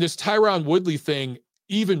 And this Tyron Woodley thing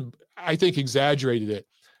even, I think, exaggerated it.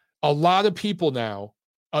 A lot of people now,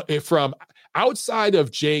 from outside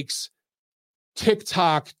of Jake's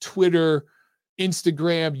TikTok, Twitter,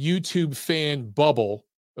 Instagram, YouTube fan bubble,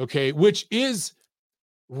 okay, which is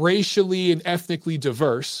racially and ethnically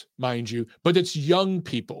diverse, mind you, but it's young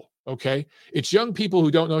people, okay? It's young people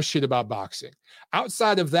who don't know shit about boxing.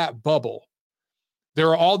 Outside of that bubble, there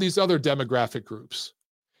are all these other demographic groups.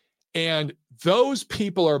 And those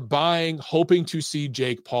people are buying, hoping to see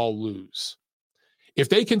Jake Paul lose. If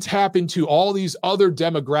they can tap into all these other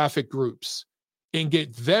demographic groups and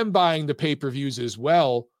get them buying the pay-per-views as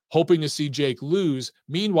well, hoping to see Jake lose,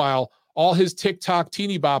 meanwhile, all his TikTok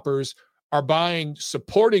teeny boppers are buying,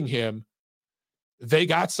 supporting him, they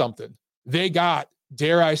got something. They got,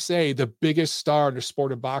 dare I say, the biggest star in the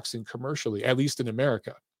sport of boxing commercially, at least in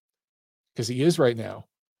America, because he is right now.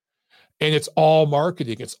 And it's all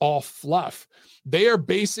marketing. It's all fluff. They are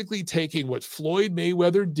basically taking what Floyd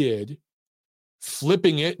Mayweather did,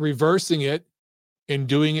 flipping it, reversing it, and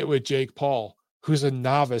doing it with Jake Paul, who's a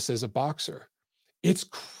novice as a boxer. It's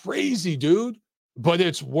crazy, dude, but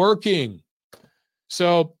it's working.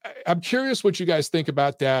 So I'm curious what you guys think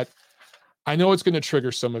about that. I know it's going to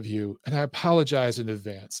trigger some of you, and I apologize in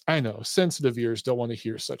advance. I know sensitive ears don't want to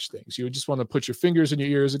hear such things. You just want to put your fingers in your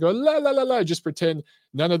ears and go, la, la, la, la, just pretend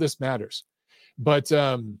none of this matters. But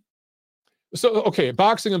okay,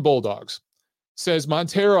 Boxing and Bulldogs says,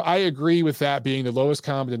 Montero, I agree with that being the lowest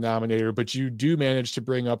common denominator, but you do manage to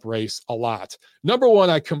bring up race a lot. Number one,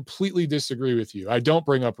 I completely disagree with you. I don't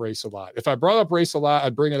bring up race a lot. If I brought up race a lot,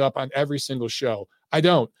 I'd bring it up on every single show. I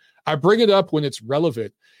don't. I bring it up when it's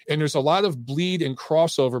relevant. And there's a lot of bleed and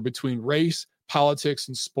crossover between race, politics,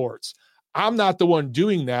 and sports. I'm not the one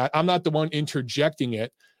doing that. I'm not the one interjecting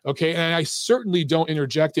it. Okay. And I certainly don't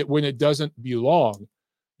interject it when it doesn't belong.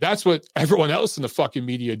 That's what everyone else in the fucking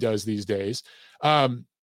media does these days.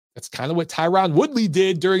 That's kind of what Tyron Woodley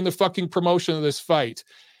did during the fucking promotion of this fight.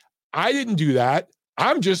 I didn't do that.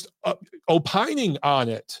 I'm just opining on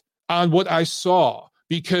it, on what I saw,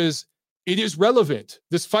 because it is relevant.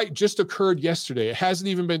 This fight just occurred yesterday. It hasn't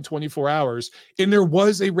even been 24 hours. And there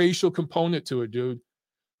was a racial component to it, dude.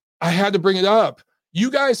 I had to bring it up.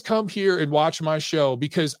 You guys come here and watch my show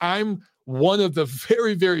because I'm one of the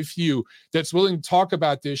very, very few that's willing to talk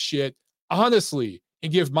about this shit honestly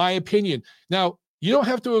and give my opinion. Now, you don't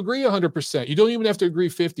have to agree 100%. You don't even have to agree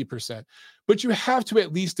 50%. But you have to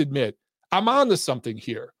at least admit, I'm on to something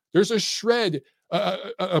here. There's a shred,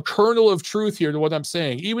 a kernel of truth here to what I'm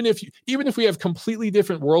saying. Even if we have completely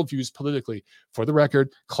different worldviews politically, for the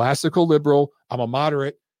record, classical liberal, I'm a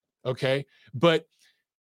moderate, okay? But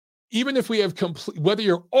even if we have whether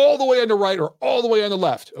you're all the way on the right or all the way on the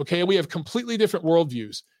left, okay, and we have completely different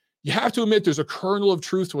worldviews, you have to admit there's a kernel of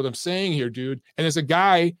truth to what I'm saying here, dude. And as a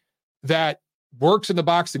guy that works in the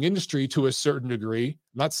boxing industry to a certain degree,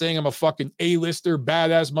 I'm not saying I'm a fucking A-lister,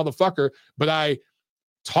 badass motherfucker, but I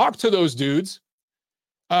talk to those dudes.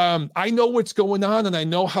 I know what's going on and I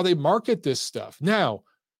know how they market this stuff. Now,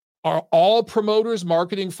 are all promoters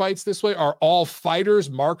marketing fights this way? Are all fighters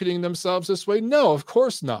marketing themselves this way? No, of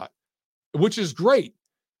course not, which is great.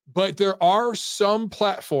 But there are some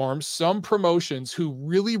platforms, some promotions who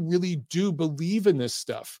really, really do believe in this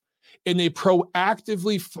stuff. And they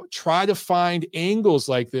proactively try to find angles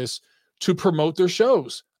like this to promote their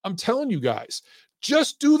shows. I'm telling you guys,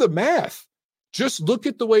 just do the math. Just look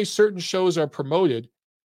at the way certain shows are promoted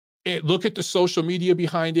and look at the social media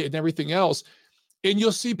behind it and everything else. And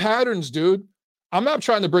you'll see patterns, dude. I'm not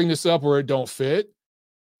trying to bring this up where it don't fit.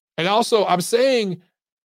 And also, I'm saying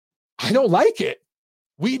I don't like it.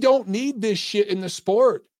 We don't need this shit in the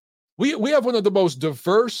sport. We have one of the most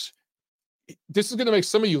diverse, this is going to make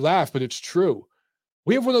some of you laugh, but it's true.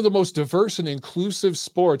 We have one of the most diverse and inclusive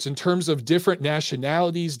sports in terms of different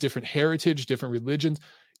nationalities, different heritage, different religions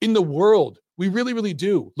in the world. We really, really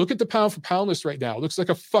do. Look at the pound for pound list right now. It looks like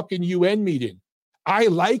a fucking UN meeting. I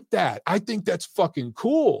like that. I think that's fucking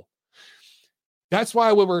cool. That's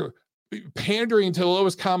why when we're pandering to the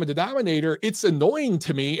lowest common denominator, it's annoying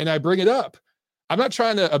to me and I bring it up. I'm not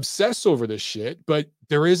trying to obsess over this shit, but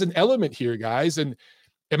there is an element here, guys. And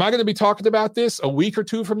Am I going to be talking about this a week or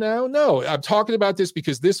two from now? No, I'm talking about this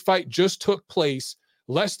because this fight just took place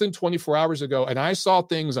less than 24 hours ago. And I saw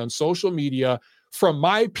things on social media from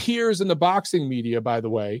my peers in the boxing media, by the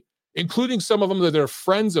way, including some of them that are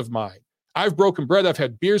friends of mine. I've broken bread. I've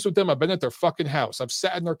had beers with them. I've been at their fucking house. I've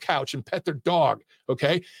sat on their couch and pet their dog.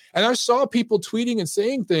 Okay. And I saw people tweeting and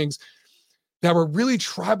saying things that were really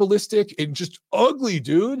tribalistic and just ugly,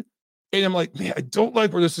 dude. And I'm like, man, I don't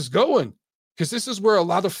like where this is going. Because this is where a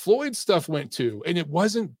lot of Floyd stuff went to, and it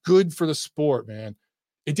wasn't good for the sport, man.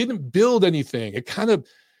 It didn't build anything. It kind of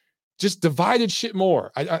just divided shit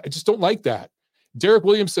more. I just don't like that. Derek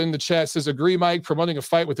Williamson in the chat says, agree, Mike, promoting a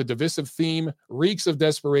fight with a divisive theme reeks of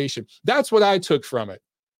desperation. That's what I took from it.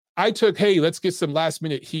 I took, hey, let's get some last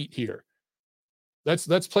minute heat here.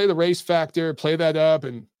 Let's play the race factor, play that up,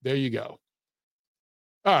 and there you go.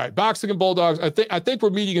 All right, boxing and Bulldogs. I think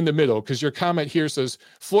we're meeting in the middle because your comment here says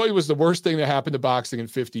Floyd was the worst thing that happened to boxing in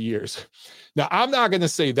 50 years. Now, I'm not going to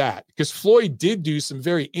say that because Floyd did do some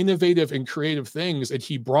very innovative and creative things, and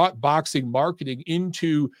he brought boxing marketing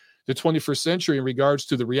into the 21st century in regards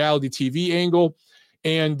to the reality TV angle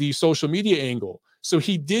and the social media angle. So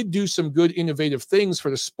he did do some good innovative things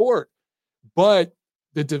for the sport, but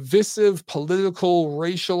the divisive, political,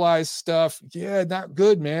 racialized stuff, yeah, not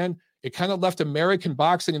good, man. It kind of left American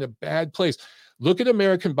boxing in a bad place. Look at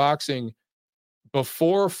American boxing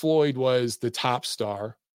before Floyd was the top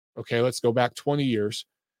star. Okay, let's go back 20 years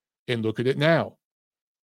and look at it now.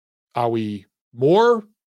 Are we more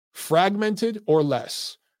fragmented or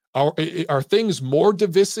less? Are things more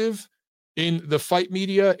divisive in the fight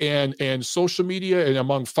media and social media and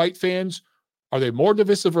among fight fans? Are they more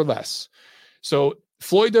divisive or less? So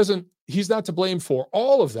Floyd he's not to blame for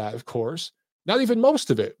all of that, of course. Not even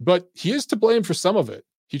most of it, but he is to blame for some of it.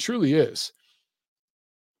 He truly is.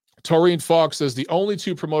 Torian Fox says the only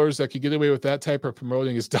two promoters that could get away with that type of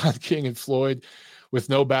promoting is Don King and Floyd with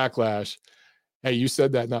no backlash. Hey, you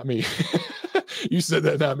said that, not me. You said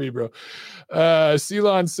that, not me, bro.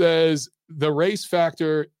 Ceylon says the race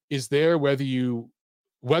factor is there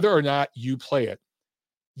whether or not you play it.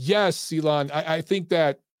 Yes, Ceylon, I think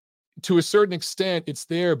that to a certain extent it's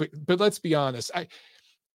there, but let's be honest.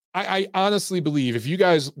 I honestly believe if you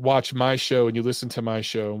guys watch my show and you listen to my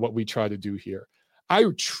show and what we try to do here, I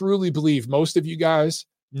truly believe most of you guys,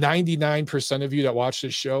 99% of you that watch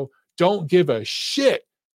this show, don't give a shit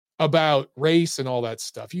about race and all that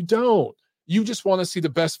stuff. You don't. You just want to see the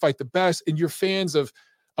best fight the best, and you're fans of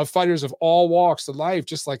fighters of all walks of life,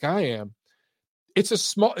 just like I am. It's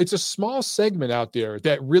a small segment out there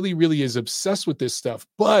that really, really is obsessed with this stuff,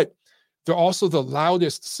 but they're also the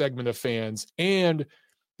loudest segment of fans, and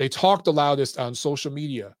they talk the loudest on social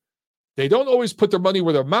media. They don't always put their money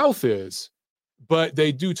where their mouth is, but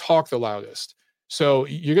they do talk the loudest. So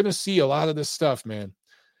you're going to see a lot of this stuff, man.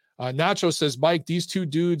 Nacho says, Mike, these two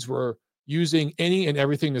dudes were using any and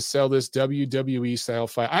everything to sell this WWE style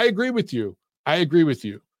fight. I agree with you. All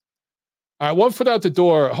right, 1 foot out the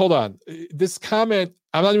door. Hold on. This comment,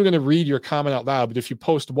 I'm not even going to read your comment out loud, but if you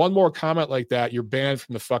post one more comment like that, you're banned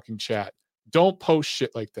from the fucking chat. Don't post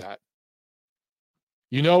shit like that.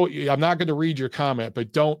 You know, I'm not going to read your comment,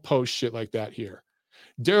 but don't post shit like that here.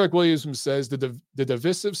 Derek Williams says the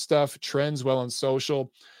divisive stuff trends well on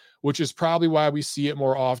social, which is probably why we see it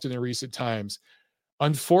more often in recent times.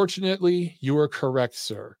 Unfortunately, you are correct,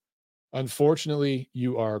 sir. Unfortunately,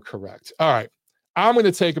 you are correct. All right. I'm going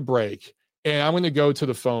to take a break, and I'm going to go to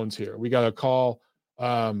the phones here. We got a call.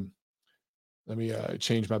 Let me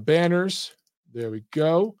change my banners. There we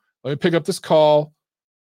go. Let me pick up this call.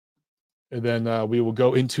 And then we will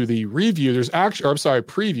go into the review.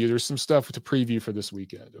 Preview. There's some stuff to preview for this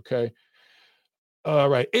weekend. Okay. All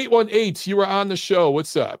right. 818, you were on the show.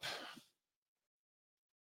 What's up?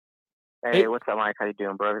 Hey, what's up, Mike? How you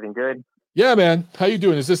doing, bro? Everything good? Yeah, man. How you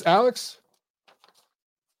doing? Is this Alex?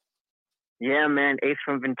 Yeah, man. Ace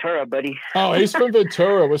from Ventura, buddy. Oh, Ace from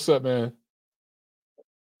Ventura. What's up, man?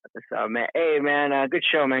 What's up, man? Hey, man. Good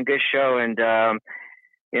show, man. Good show. And, I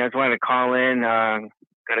just wanted to call in.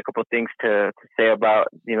 Got a couple of things to say about,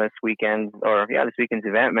 this weekend's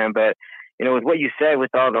event, man. But, with what you said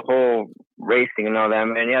with all the whole racing and all that,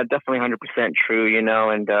 man, yeah, definitely 100% true, and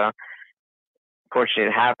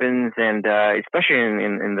unfortunately it happens. And especially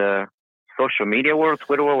in the social media world,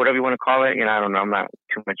 Twitter world, whatever you want to call it, I don't know. I'm not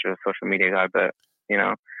too much of a social media guy, but,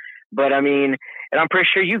 but I mean, and I'm pretty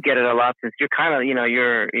sure you get it a lot since you're kind of,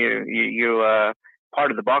 you're part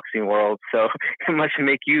of the boxing world. So it must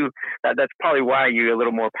make you, that's probably why you're a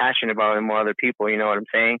little more passionate about it than more other people. You know what I'm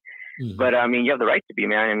saying? Mm-hmm. But I mean, you have the right to be,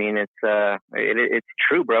 man. I mean, it's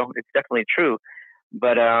true, bro. It's definitely true.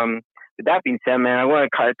 But with that being said, man, I want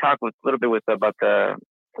to talk a little bit about the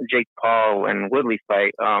Jake Paul and Woodley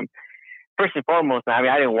fight. First and foremost, I mean,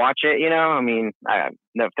 I didn't watch it. I mean,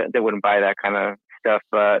 they wouldn't buy that kind of stuff,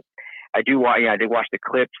 but I do watch. I did watch the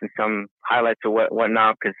clips and some highlights of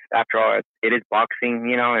whatnot, because after all, it is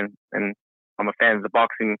boxing. And I'm a fan of the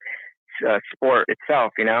boxing sport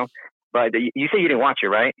itself. But you say you didn't watch it,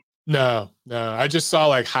 right? No. I just saw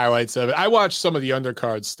like highlights of it. I watched some of the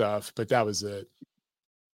undercard stuff, but that was it.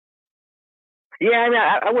 Yeah, I mean,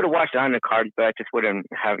 I would have watched the undercard, but I just wouldn't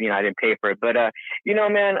have. I didn't pay for it. But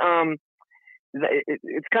man,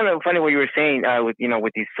 it's kind of funny what you were saying with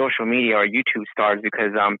these social media or YouTube stars,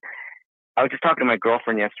 because I was just talking to my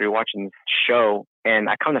girlfriend yesterday watching this show, and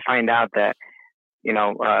I come to find out that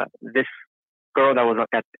this girl that was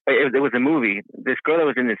it was a movie. This girl that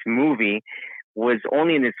was in this movie was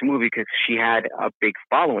only in this movie because she had a big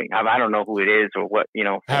following. I don't know who it is or what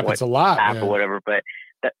happens a lot, app man. or whatever, but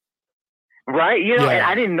right, and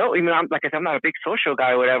I didn't know. Even like I said, I'm not a big social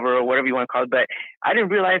guy or whatever you want to call it, but I didn't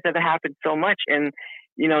realize that happened so much. And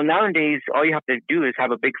nowadays, all you have to do is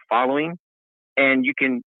have a big following, and you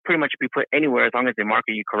can pretty much be put anywhere as long as they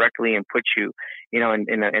market you correctly and put you, in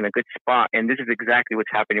a good spot. And this is exactly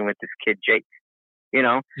what's happening with this kid Jake.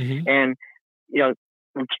 Mm-hmm. And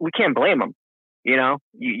we can't blame him.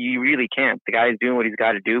 You really can't. The guy's doing what he's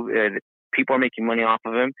got to do. People are making money off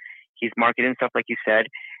of him. He's marketing stuff like you said,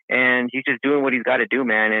 and he's just doing what he's got to do,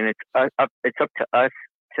 man. And it's up to us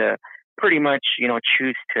to pretty much,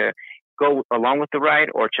 choose to go along with the ride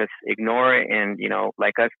or just ignore it. And,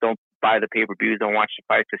 like us, don't buy the pay-per-views, don't watch the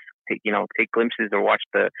fights, just take glimpses or watch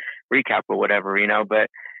the recap or whatever, but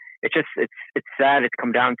it's sad. It's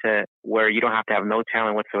come down to where you don't have to have no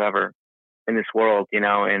talent whatsoever in this world,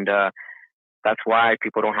 and, that's why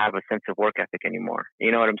people don't have a sense of work ethic anymore.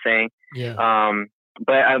 You know what I'm saying? Yeah.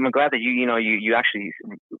 But I'm glad that you actually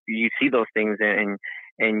you see those things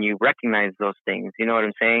and you recognize those things. You know what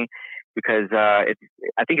I'm saying? Because I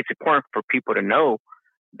think it's important for people to know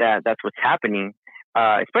that that's what's happening,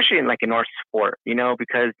 especially in our sport.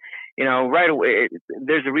 Because right away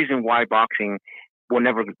there's a reason why boxing will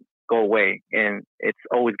never go away, and it's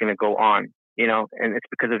always going to go on. And it's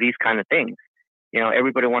because of these kind of things.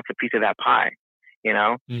 Everybody wants a piece of that pie.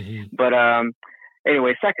 Mm-hmm. But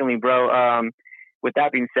anyway, secondly, bro. With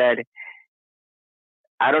that being said,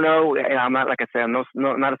 I don't know. I'm not, like I said, I'm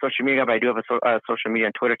not a social media, but I do have a social media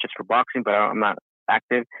on Twitter just for boxing, but I'm not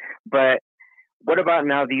active. But what about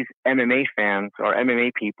now these MMA fans or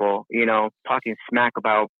MMA people, talking smack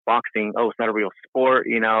about boxing? Oh, it's not a real sport.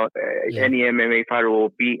 Yeah. Any MMA fighter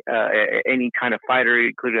will beat any kind of fighter,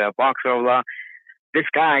 including a boxer, blah, blah. This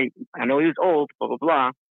guy, I know he was old, blah, blah,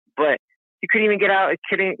 blah, but he couldn't even get out,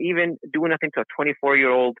 couldn't even do anything to a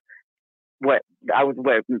 24-year-old. What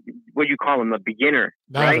you call him, a beginner,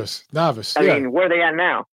 novice. I mean, where are they at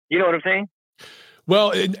now? You know what I'm saying?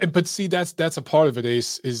 Well, but see, that's a part of it.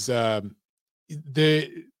 Ace is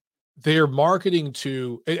they're marketing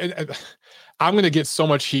to. And I'm going to get so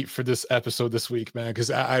much heat for this episode this week, man, because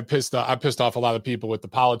I pissed off a lot of people with the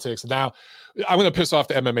politics. Now I'm going to piss off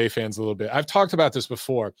the MMA fans a little bit. I've talked about this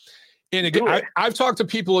before, and again, I've talked to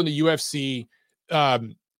people in the UFC.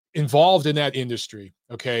 Involved in that industry,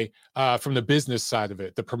 okay, from the business side of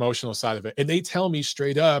it, the promotional side of it, and they tell me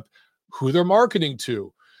straight up who they're marketing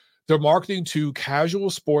to. They're marketing to casual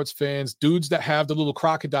sports fans, dudes that have the little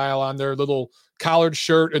crocodile on their little collared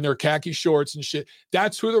shirt and their khaki shorts and shit.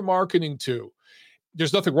 That's who they're marketing to.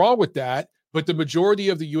 There's nothing wrong with that, but the majority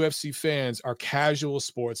of the UFC fans are casual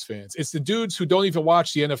sports fans. It's the dudes who don't even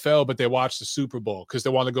watch the NFL, but they watch the Super Bowl because they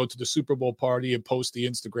want to go to the Super Bowl party and post the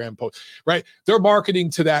Instagram post, right? They're marketing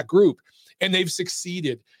to that group, and they've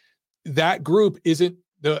succeeded. That group isn't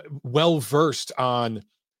well-versed on,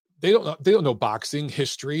 they don't know boxing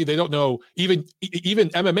history. They don't know even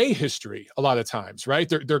MMA history a lot of times, right?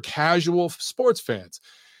 They're casual sports fans.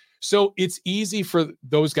 So it's easy for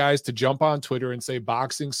those guys to jump on Twitter and say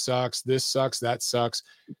boxing sucks, this sucks, that sucks.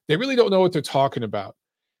 They really don't know what they're talking about.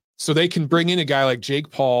 So they can bring in a guy like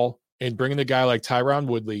Jake Paul and bring in a guy like Tyron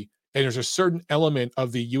Woodley, and there's a certain element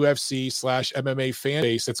of the UFC/MMA fan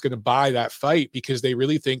base that's going to buy that fight because they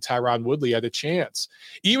really think Tyron Woodley had a chance.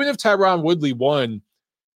 Even if Tyron Woodley won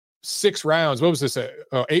 6 rounds, what was this,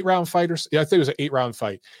 8-round fight? Yeah, I think it was an 8-round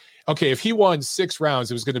fight. Okay, if he won 6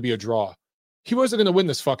 rounds, it was going to be a draw. He wasn't going to win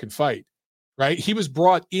this fucking fight, right? He was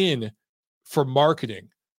brought in for marketing.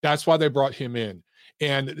 That's why they brought him in.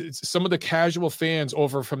 And some of the casual fans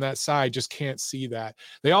over from that side just can't see that.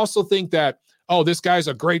 They also think that, oh, this guy's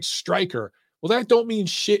a great striker. Well, that don't mean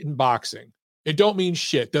shit in boxing. It don't mean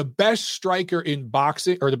shit. The best striker in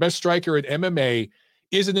boxing or the best striker in MMA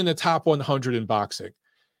isn't in the top 100 in boxing.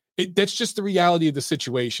 That's just the reality of the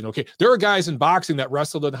situation. Okay. There are guys in boxing that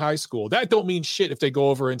wrestled in high school. That don't mean shit if they go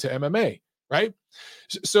over into MMA, right?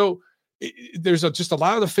 So there's just a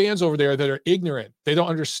lot of the fans over there that are ignorant. They don't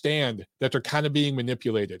understand that they're kind of being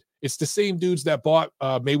manipulated. It's the same dudes that bought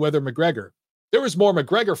Mayweather McGregor. There was more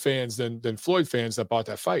McGregor fans than Floyd fans that bought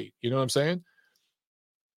that fight. You know what I'm saying?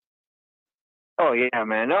 Oh yeah,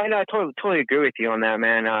 man. No, I totally agree with you on that,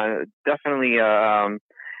 man. Definitely,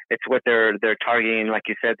 it's what they're targeting. Like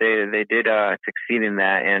you said, they did succeed in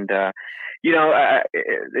that, and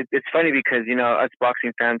it's funny because us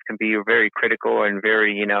boxing fans can be very critical and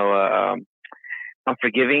very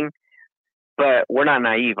unforgiving, but we're not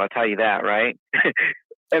naive. I'll tell you that, right?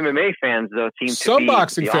 MMA fans though seem to be some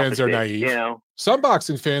boxing fans opposite, are naive. Some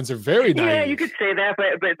boxing fans are very naive. Yeah, you could say that,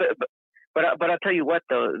 but I'll tell you what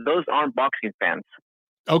though, those aren't boxing fans.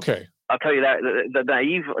 Okay. I'll tell you that the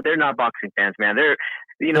naive, they're not boxing fans, man. They're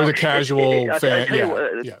they're the casual fan.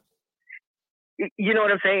 Yeah. You know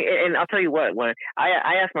what I'm saying? And I'll tell you what, when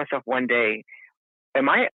I asked myself one day, am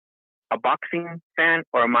I a boxing fan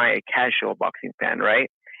or am I a casual boxing fan, right?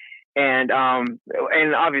 And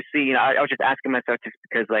obviously, I was just asking myself just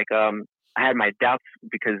because I had my doubts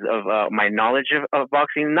because of my knowledge of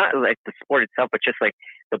boxing, not like the sport itself, but just like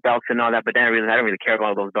the belts and all that. But then I realized I don't really care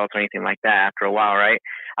about those belts or anything like that after a while, right?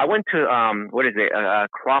 I went to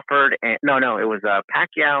Crawford and it was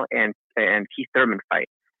Pacquiao and Keith Thurman fight.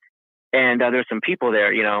 And there's some people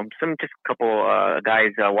there, just a couple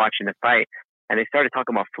guys watching the fight, and they started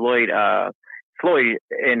talking about Floyd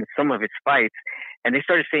in some of his fights, and they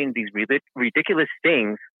started saying these ridiculous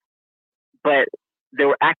things, but they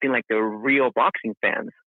were acting like they're real boxing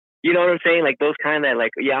fans. You know what I'm saying? Like those kind that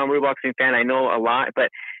I'm a real boxing fan. I know a lot,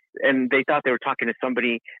 and they thought they were talking to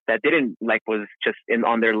somebody that didn't was just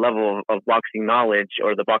on their level of boxing knowledge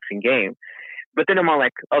or the boxing game. But then I'm all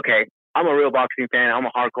like, okay, I'm a real boxing fan. I'm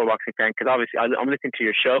a hardcore boxing fan because obviously I'm listening to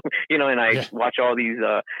your show, and I watch all these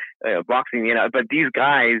boxing, but these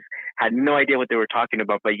guys had no idea what they were talking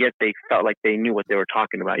about, but yet they felt like they knew what they were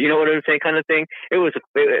talking about. You know what I'm saying, kind of thing.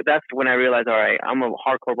 That's when I realized, all right, I'm a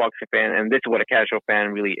hardcore boxing fan, and this is what a casual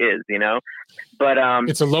fan really is, But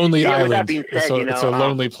it's a lonely island. With that being said, it's a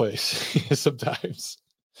lonely place sometimes.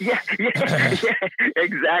 Yeah,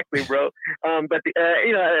 exactly, bro. But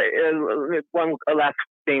one last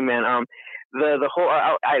thing, man. The whole,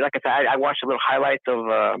 like I said, I watched a little highlights of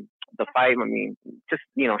the fight. I mean, just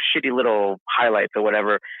shitty little highlights or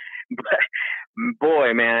whatever. But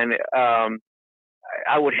boy, man,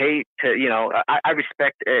 I would hate to, I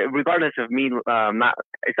respect, regardless of me, it's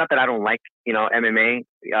not that I don't like, MMA.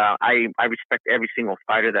 I respect every single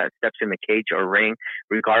fighter that steps in the cage or ring,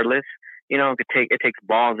 regardless. It takes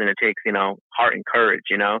balls and it takes, heart and courage,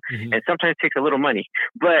 Mm-hmm. and sometimes it takes a little money.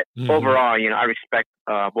 But overall, I respect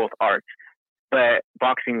both arts. But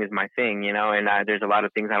boxing is my thing, and there's a lot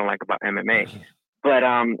of things I don't like about MMA. Mm-hmm. But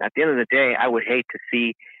at the end of the day, I would hate to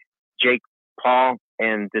see Jake Paul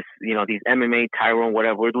and this, these MMA Tyrone,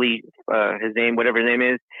 Woodley, whatever his name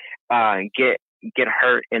is, get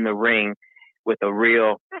hurt in the ring with a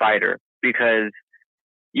real fighter, because,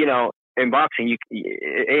 in boxing,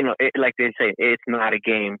 like they say, it's not a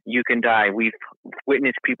game. You can die. We've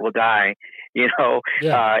witnessed people die, in a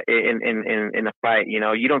fight. You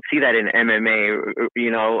don't see that in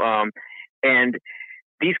MMA, and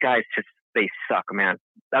these guys they suck, man.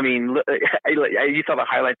 I mean, you saw the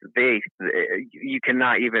highlights. You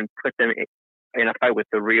cannot even put them in a fight with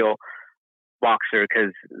the real boxer,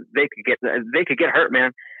 because they could get hurt,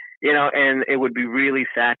 man. And it would be really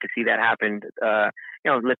sad to see that happen.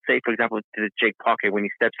 Let's say, for example, to Jake Paul, when he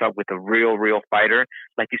steps up with a real fighter,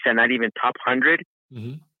 like you said, not even top 100,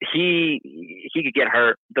 mm-hmm. he could get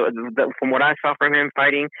hurt. From what I saw from him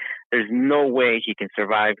fighting, there's no way he can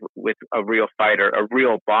survive with a real fighter, a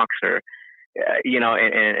real boxer,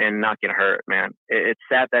 and not get hurt, man. It's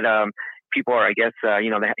sad that people are, I guess, that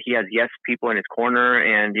he has yes people in his corner,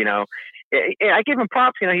 and I give him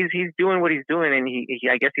props. He's doing what he's doing, and he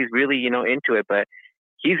I guess he's really into it, but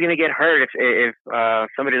he's gonna get hurt if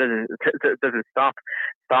somebody doesn't stop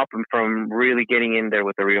him from really getting in there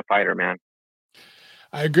with a real fighter, man.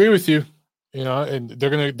 I agree with you. And they're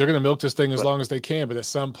gonna milk this thing as long as they can, but at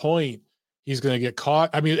some point he's gonna get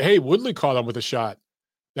caught. I mean, hey, Woodley caught him with a shot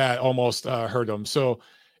that almost hurt him, so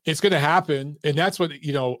it's gonna happen, and that's what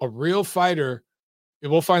a real fighter.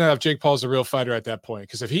 We'll find out if Jake Paul's a real fighter at that point.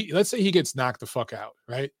 Because if let's say he gets knocked the fuck out,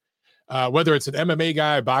 right? Whether it's an MMA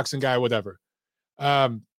guy, a boxing guy, whatever.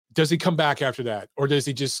 Does he come back after that? Or does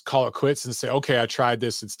he just call it quits and say, okay, I tried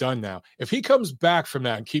this, it's done now? If he comes back from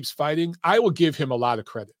that and keeps fighting, I will give him a lot of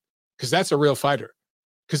credit, because that's a real fighter.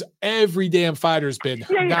 Because every damn fighter's been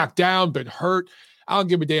knocked down, been hurt. I don't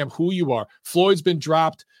give a damn who you are. Floyd's been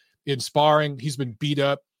dropped in sparring. He's been beat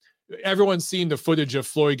up. Everyone's seen the footage of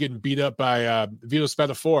Floyd getting beat up by Vito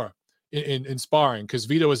Spadafora in sparring because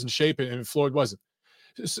Vito was in shape and Floyd wasn't.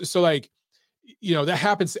 So like, that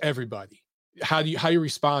happens to everybody. How you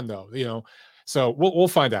respond though? So we'll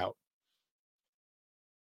find out.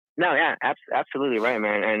 No, yeah, absolutely right,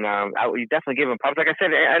 man. And I would definitely give him props. Like I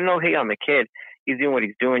said, I know hate on the kid. He's doing what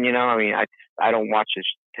he's doing, I mean, I don't watch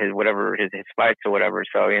his whatever his fights or whatever.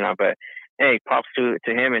 So but hey, props to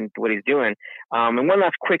him and what he's doing. And one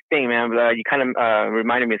last quick thing, man. You kind of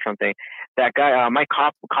reminded me of something. That guy, Mike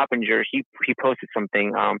Coppinger, he posted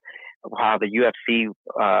something. How the UFC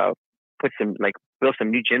built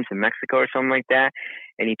some new gyms in Mexico or something like that,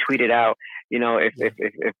 and he tweeted out,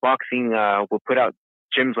 if boxing will put out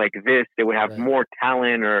gyms like this, they would have more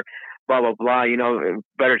talent or blah blah blah,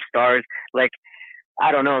 better stars. Like,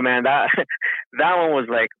 I don't know, man. That one was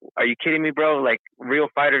like, are you kidding me, bro? Like, real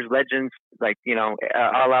fighters, legends, like, a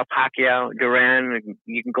la Pacquiao, Duran,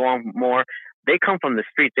 you can go on more. They come from the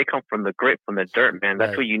streets. They come from the grit, from the dirt, man.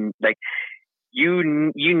 That's what you like. You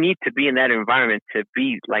need to be in that environment to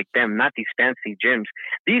be like them, not these fancy gyms.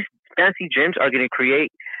 These fancy gyms are going to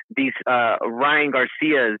create these Ryan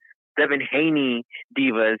Garcias, Devin Haney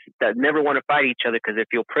divas that never want to fight each other because they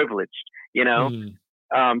feel privileged,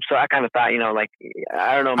 So I kind of thought, like,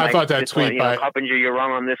 I don't know, Mike, I thought that tweet by Coppinger, you're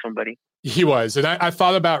wrong on this one, buddy. He was. And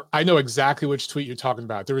I know exactly which tweet you're talking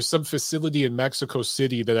about. There was some facility in Mexico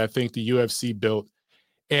City that I think the UFC built.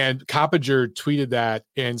 And Coppinger tweeted that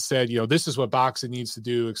and said, this is what boxing needs to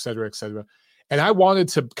do, et cetera, et cetera. And I wanted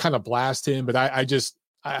to kind of blast him, but I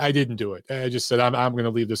didn't do it. I just said, I'm going to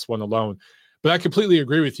leave this one alone. But I completely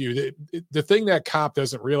agree with you. The thing that Cop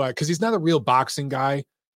doesn't realize, because he's not a real boxing guy.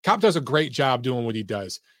 Cop does a great job doing what he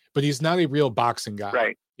does, but he's not a real boxing guy,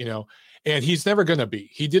 right? And he's never going to be.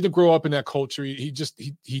 He didn't grow up in that culture. He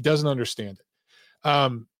doesn't understand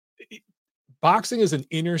it. Boxing is an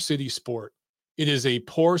inner city sport. It is a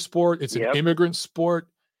poor sport. It's an immigrant sport.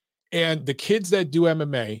 And the kids that do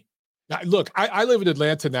MMA, look, I live in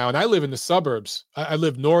Atlanta now, and I live in the suburbs. I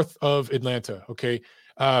live north of Atlanta, okay?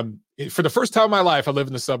 For the first time in my life, I live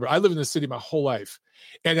in the suburb. I live in the city my whole life.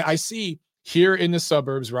 And I see here in the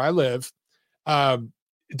suburbs where I live,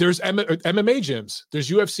 there's MMA gyms. There's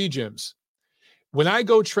UFC gyms. When I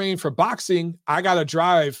go train for boxing, I got to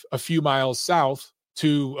drive a few miles south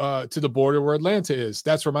to the border where Atlanta is.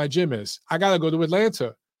 That's where my gym is. I got to go to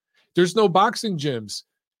Atlanta. There's no boxing gyms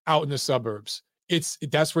out in the suburbs.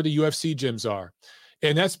 That's where the UFC gyms are.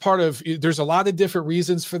 And that's there's a lot of different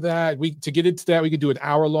reasons for that. To get into that, we could do an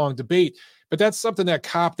hour-long debate, but that's something that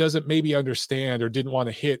Cop doesn't maybe understand or didn't want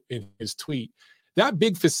to hit in his tweet. That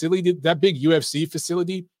big facility, that big UFC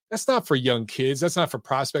facility, that's not for young kids. That's not for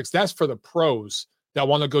prospects. That's for the pros that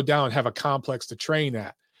want to go down and have a complex to train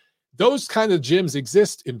at. Those kind of gyms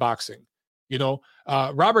exist in boxing.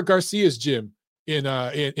 Robert Garcia's gym in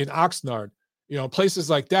Oxnard, places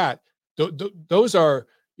like that. Those are,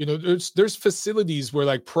 there's facilities where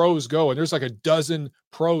like pros go, and there's like a dozen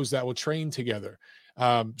pros that will train together.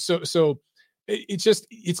 So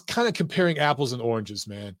it's kind of comparing apples and oranges,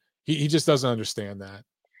 man. He just doesn't understand that.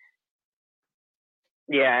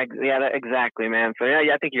 Yeah, exactly, man. So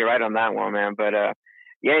yeah, I think you're right on that one, man. But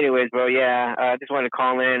anyways, bro, I just wanted to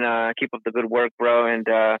call in, keep up the good work, bro, and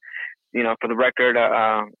for the record,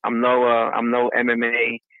 I'm no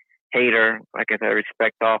MMA hater. Like I said, I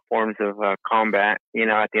respect all forms of combat,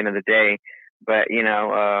 at the end of the day. But,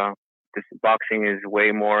 this boxing is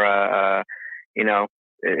way more,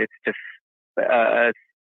 it's just,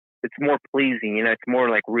 it's more pleasing, it's more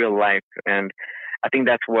like real life. And I think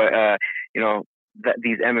that's what, that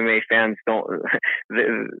these MMA fans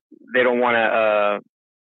they don't want to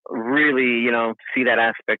really, see that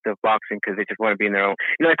aspect of boxing because they just want to be in their own.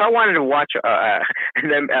 If I wanted to watch an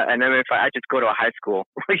MMA fight, I'd just go to a high school.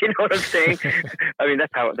 You know what I'm saying? I mean,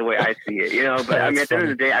 that's the way I see it. But I mean, at the end of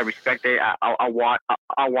the day, I respect it. I'll watch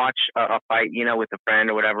a fight, with a friend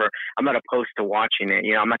or whatever. I'm not opposed to watching it.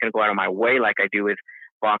 I'm not going to go out of my way like I do with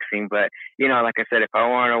boxing, but like I said, if I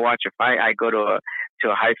want to watch a fight, I go to a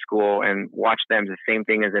high school and watch them. It's the same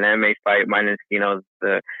thing as an MMA fight, minus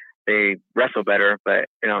they wrestle better, but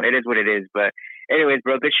it is what it is. But anyways,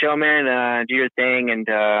 bro, good show, man. Do your thing, and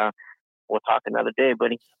we'll talk another day,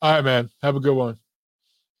 buddy. All right, man. Have a good one.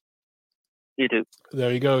 You too.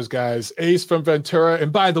 There he goes, guys. Ace from Ventura.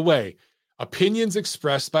 And by the way, opinions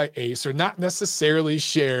expressed by Ace are not necessarily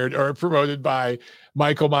shared or promoted by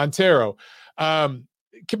Michael Montero.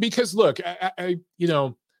 Because look, I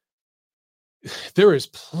there is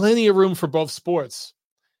plenty of room for both sports.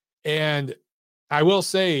 And I will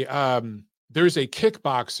say, there's a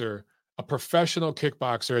kickboxer a professional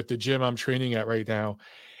kickboxer at the gym I'm training at right now.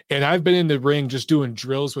 And I've been in the ring just doing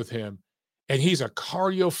drills with him. And he's a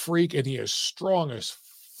cardio freak and he is strong as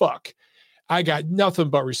fuck. I got nothing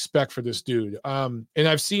but respect for this dude. And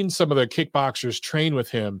I've seen some of the kickboxers train with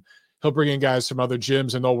him. He'll bring in guys from other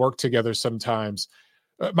gyms and they'll work together sometimes.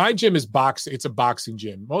 My gym is boxing. It's a boxing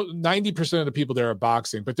gym. 90% of the people there are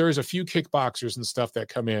boxing, but there's a few kickboxers and stuff that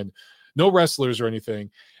come in. No wrestlers or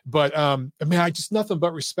anything. But I mean, I just nothing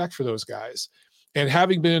but respect for those guys. And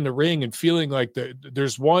having been in the ring and feeling like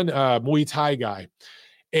there's one Muay Thai guy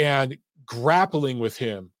and grappling with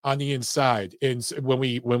him on the inside. And when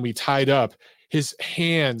we tied up, his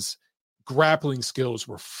hands grappling skills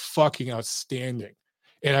were fucking outstanding.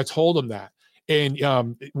 And I told him that. And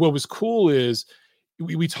what was cool is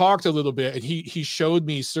we talked a little bit and he showed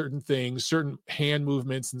me certain things, certain hand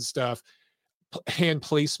movements and stuff, hand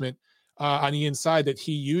placement on the inside that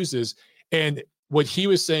he uses. And what he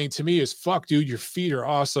was saying to me is, fuck, dude, your feet are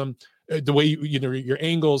awesome. The way you know, your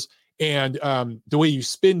angles and the way you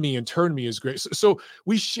spin me and turn me is great. So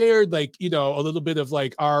we shared like, you know, a little bit of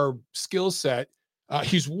like our skill set.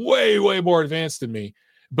 He's way, way more advanced than me,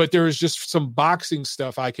 but there was just some boxing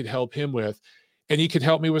stuff I could help him with, and he could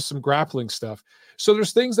help me with some grappling stuff. So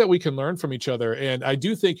there's things that we can learn from each other. And I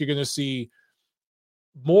do think you're going to see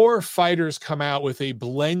more fighters come out with a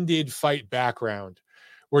blended fight background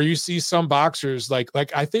where you see some boxers like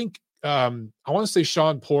I think I want to say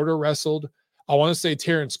Sean Porter wrestled. I want to say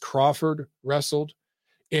Terrence Crawford wrestled.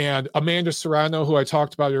 And Amanda Serrano, who I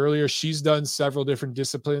talked about earlier, she's done several different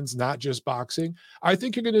disciplines, not just boxing. I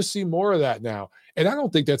think you're going to see more of that now. And I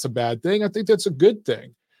don't think that's a bad thing. I think that's a good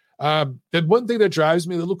thing. The one thing that drives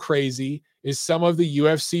me a little crazy is some of the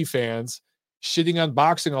UFC fans shitting on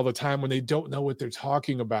boxing all the time when they don't know what they're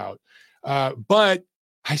talking about. But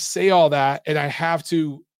I say all that, and I have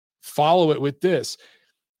to follow it with this.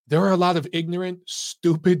 There are a lot of ignorant,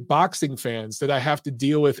 stupid boxing fans that I have to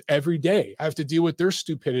deal with every day. I have to deal with their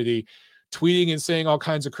stupidity, tweeting and saying all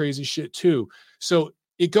kinds of crazy shit too. So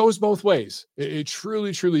it goes both ways. It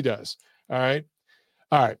truly, truly does. All right.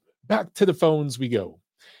 All right. Back to the phones we go.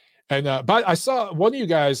 And but I saw one of you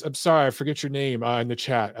guys, I'm sorry, I forget your name in the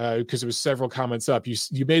chat because there was several comments up.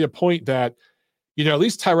 You made a point that, you know, at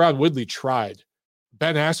least Tyron Woodley tried.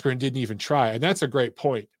 Ben Askren didn't even try. And that's a great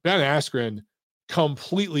point. Ben Askren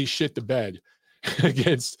completely shit the bed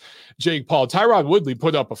against Jake Paul. Tyron Woodley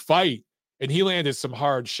put up a fight and he landed some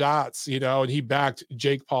hard shots, you know, and he backed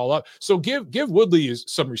Jake Paul up. So give Woodley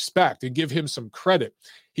some respect and give him some credit.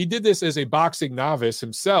 He did this as a boxing novice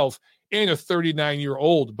himself and a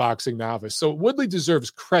 39-year-old boxing novice. So Woodley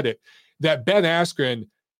deserves credit that Ben Askren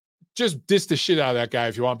just dissed the shit out of that guy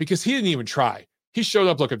if you want, because he didn't even try. He showed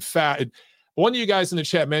up looking fat. And one of you guys in the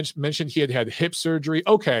chat mentioned he had hip surgery.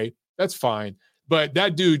 Okay, that's fine. But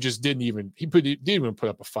that dude just didn't even put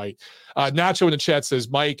up a fight. Nacho in the chat says,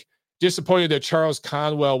 Mike, disappointed that Charles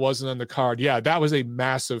Conwell wasn't on the card. Yeah, that was a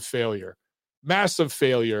massive failure. Massive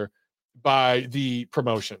failure by the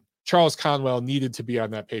promotion. Charles Conwell needed to be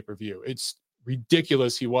on that pay-per-view. It's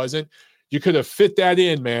ridiculous he wasn't. You could have fit that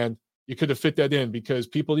in, man. You could have fit that in because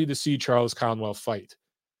people need to see Charles Conwell fight.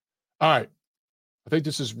 All right. I think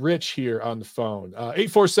this is Rich here on the phone.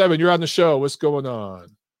 847, you're on the show. What's going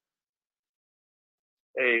on?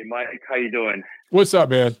 Hey, Mike, how you doing? What's up,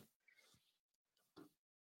 man?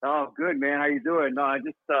 Oh, good, man. How you doing? No, I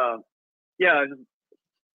just a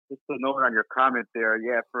note on your comment there.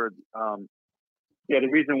 Yeah, the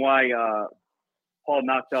reason why Paul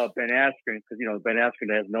knocked out Ben Askren because Ben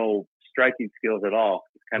Askren has no striking skills at all.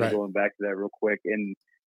 Just kind of going back to that real quick, and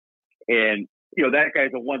that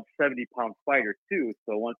guy's a 170-pound fighter too.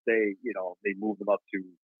 So once they moved him up to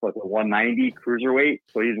a 190 cruiserweight,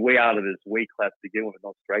 so he's way out of his weight class to begin with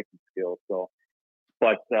no striking skills. So,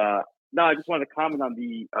 but no, I just wanted to comment on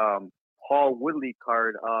the Paul Woodley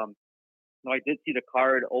card. I did see the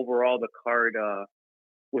card. Overall, the card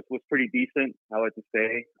was pretty decent, I like to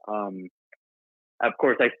say. Of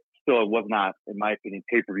course, it was not, in my opinion,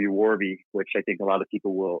 pay-per-view worthy, which I think a lot of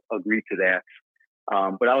people will agree to that.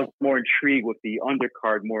 But I was more intrigued with the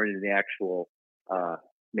undercard more than the actual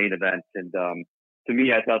main event. And to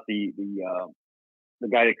me, I thought the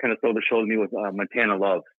guy that kind of stole the show to me was Montana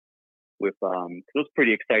Love. It was a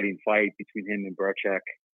pretty exciting fight between him and Barachek.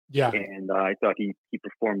 Yeah. And I thought he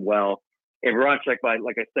performed well. And Barachek,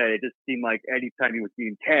 like I said, it just seemed like anytime he was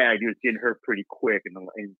getting tagged, he was getting hurt pretty quick.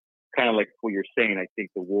 And kind of like what you're saying, I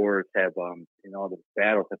think the wars have, and all the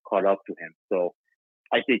battles have caught up to him. So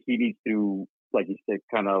I think he needs to, like you said,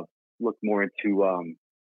 kind of look more into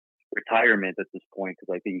retirement at this point,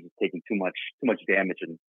 because I think he's taking too much damage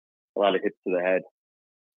and a lot of hits to the head.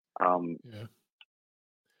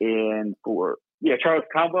 And Charles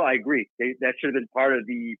Conwell, I agree. That should have been part of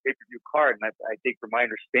the pay-per-view card. And I think, from my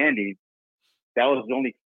understanding, that was the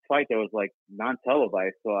only fight that was like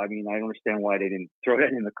non-televised. So I mean, I don't understand why they didn't throw that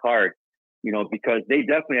in the card. Because they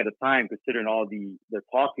definitely had a time, considering all the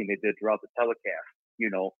talking they did throughout the telecast.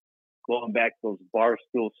 Going back to those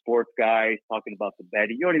Barstool Sports guys talking about the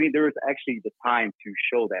betting. You know what I mean? There was actually the time to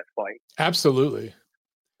show that fight. Absolutely.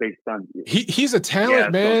 Based on he's a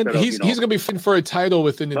talent, man. So he's going to be fighting for a title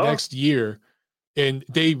within the next year, and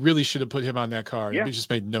they really should have put him on that card. Yeah. It just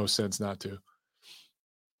made no sense not to.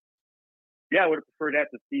 Yeah, I would have preferred that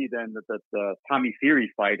to see than the Tommy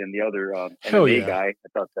Fury fight and the other MMA guy. I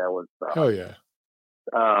thought that was hell yeah.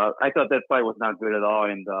 I thought that fight was not good at all,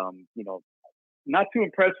 and not too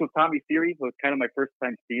impressed with Tommy Fury. It was kind of my first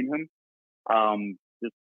time seeing him.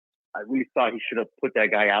 I really thought he should have put that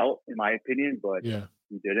guy out, in my opinion, but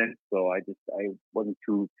he didn't. So I wasn't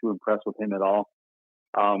too impressed with him at all.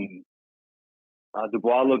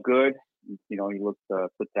 Dubois looked good. He looked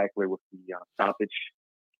spectacular with the stoppage.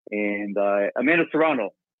 And Amanda Serrano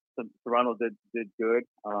did good.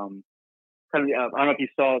 I don't know if you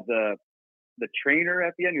saw the trainer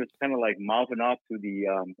at the end. He was kind of like mouthing off to the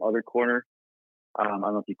other corner. I don't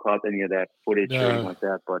know if you caught any of that footage or anything like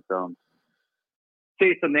that, but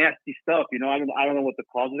say some nasty stuff. I don't know what the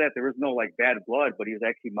cause of that. There was no like bad blood, but he was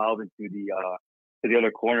actually mouthing to the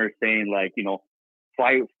other corner, saying like,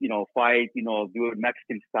 fight, do it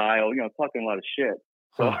Mexican style, talking a lot of shit.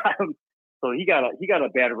 So so he got a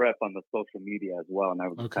bad rep on the social media as well, and I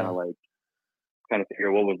was kind of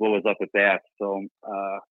figure what was up with that. So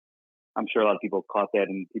I'm sure a lot of people caught that,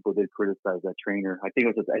 and people did criticize that trainer. I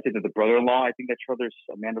think the brother-in-law. I think that brother's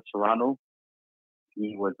Amanda Serrano.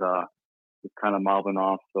 He was kind of mouthing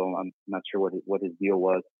off, so I'm not sure what his deal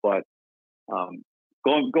was. But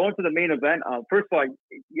going to the main event. First of all,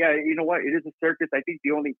 yeah, you know what? It is a circus. I think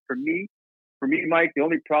for me, Mike, the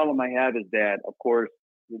only problem I have is that, of course,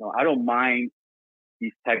 I don't mind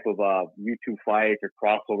these type of YouTube fights or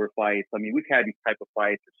crossover fights. I mean, we've had these type of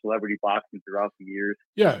fights or celebrity boxing throughout the years.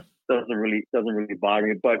 Yeah. Doesn't really bother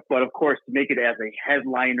me. But of course, to make it as a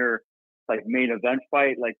headliner, like main event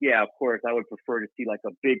fight, like, yeah, of course, I would prefer to see like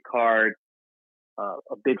a big card,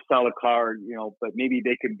 a big solid card, but maybe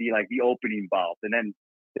they could be like the opening bout, and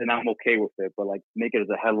then I'm okay with it. But like, make it as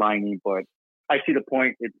a headlining. But I see the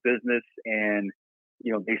point. It's business, and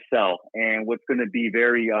they sell. And what's going to be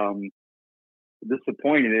very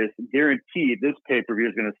disappointing is, guaranteed, this pay-per-view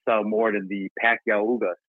is going to sell more than the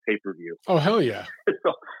Pacquiao-Ugas pay-per-view. Oh, hell yeah.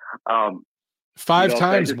 So, 5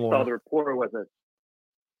 times more. Saw the report was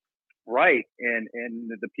right. And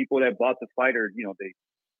the people that bought the fighter,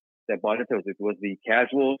 that bought it, was the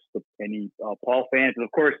casuals, any Paul fans, and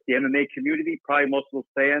of course the MMA community. Probably most of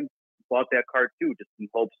those fans bought that card too, just in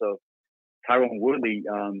hopes of Tyron Woodley,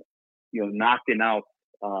 knocking out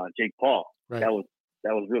Jake Paul. Right. That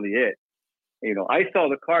was really it. I saw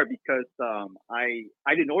the card because I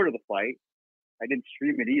didn't order the fight. I didn't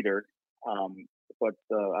stream it either. But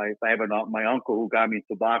I have my uncle who got me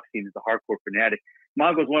into boxing. Is a hardcore fanatic.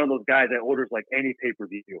 Mongo's one of those guys that orders like any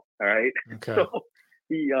pay-per-view. All right. Okay. So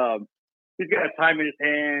he's got time in his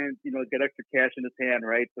hands. He's got extra cash in his hand,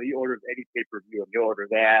 right? So he orders any pay-per-view. He'll order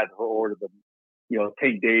that. He'll order the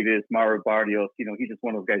Tank Davis, Mauro Barrios. He's just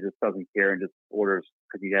one of those guys that doesn't care and just orders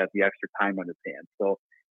because he has the extra time on his hands. So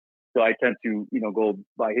I tend to, go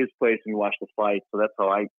by his place and watch the fight. So that's how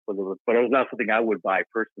I was. But it was not something I would buy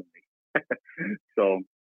personally. So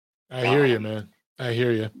I hear you, man. I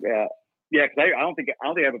hear you. Yeah. Yeah, because I don't think I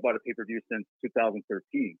haven't bought a pay-per-view since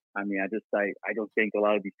 2013. I mean, I don't think a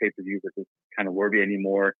lot of these pay-per-views are just kind of worthy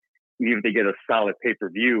anymore. Even if they get a solid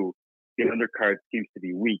pay-per-view, the undercard seems to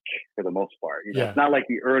be weak for the most part. It's not like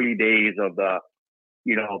the early days of the,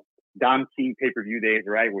 Dom King pay-per-view days,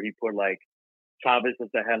 right, where he put like Chavez as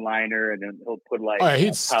the headliner, and then he'll put like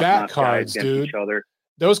he'd stack cards, dude. Each other.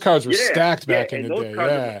 Those cards were stacked back in the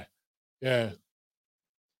day. Yeah.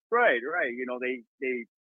 Right.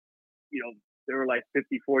 They were like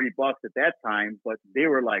 $50-$40 at that time, but they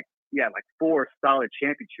were like 4 solid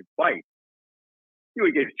championship fights. You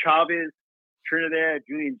would get Chavez, Trinidad,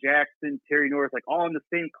 Julian Jackson, Terry Norris, like all on the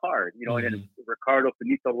same card, and then Ricardo,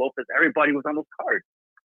 Benito Lopez, everybody was on those cards,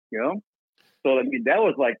 So, I mean, that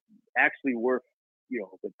was like actually worth,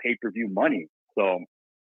 the pay-per-view money. So,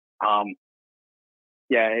 and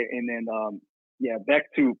then, back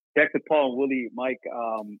to Paul and Willie, Mike.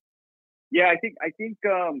 I think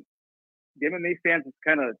the MMA fans is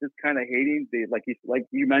kind of hating. They like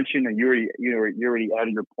you mentioned, and you already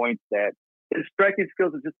added your points that his striking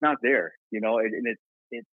skills are just not there. And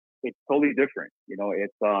it's totally different.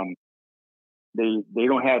 It's they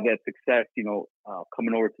don't have that success,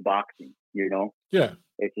 coming over to boxing. Yeah,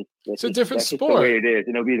 it's a different that's sport. Just the way it is,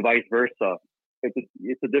 and it'll be vice versa.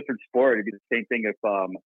 It's a different sport. It'd be the same thing if a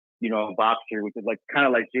boxer, which is kind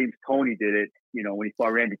of like James Toney did it. When he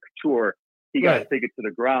fought Randy Couture, he got to take it to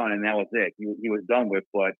the ground, and that was it. He was done with.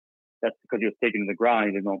 But that's because he was taken to the ground.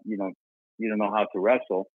 He didn't know how to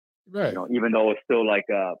wrestle. Right. Even though it's still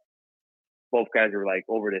both guys are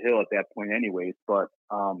over the hill at that point, anyways. But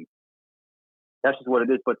that's just what it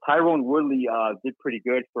is. But Tyron Woodley did pretty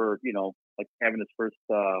good for having his first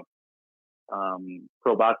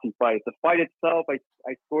pro boxing fight. The fight itself, I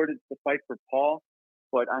scored the fight for Paul,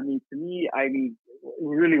 but to me, it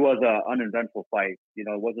really was an uneventful fight. It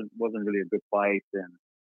wasn't really a good fight, and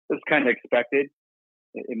it was kind of expected,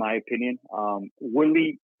 in my opinion.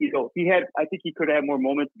 Woodley, I think he could have had more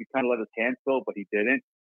moments if he kind of let his hands go, but he didn't.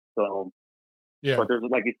 So, yeah. But there's,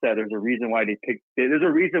 like you said, there's a reason why they pick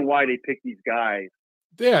these guys.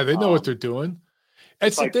 Yeah, they know what they're doing.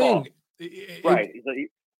 It's the thing, right?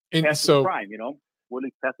 And past his prime,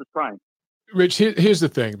 Woodley's past his prime. Rich, here's the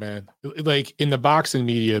thing, man. In the boxing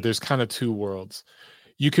media, there's kind of two worlds.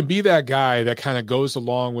 You can be that guy that kind of goes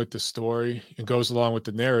along with the story and goes along with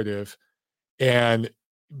the narrative, and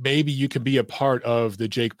maybe you can be a part of the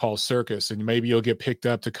Jake Paul circus, and maybe you'll get picked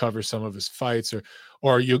up to cover some of his fights,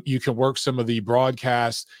 or you can work some of the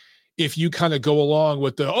broadcasts. If you kind of go along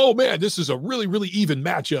with oh man, this is a really, really even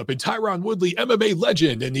matchup, and Tyron Woodley, MMA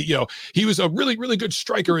legend, and he was a really, really good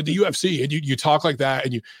striker in the UFC, and you talk like that,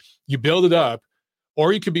 and you build it up,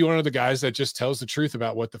 or you could be one of the guys that just tells the truth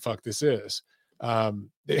about what the fuck this is. I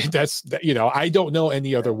don't know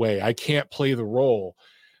any other way. I can't play the role.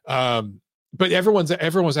 But everyone's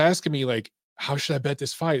asking me how should I bet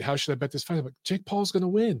this fight? How should I bet this fight? I'm like, Jake Paul's going to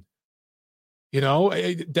win.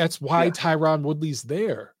 That's why Tyron Woodley's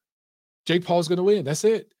there. Jake Paul's going to win. That's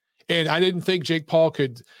it. And I didn't think Jake Paul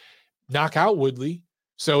could knock out Woodley,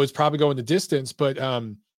 so it's probably going the distance. But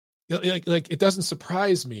it doesn't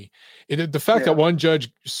surprise me. The fact that one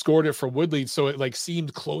judge scored it for Woodley, so it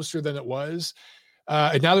seemed closer than it was.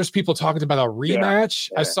 And now there's people talking about a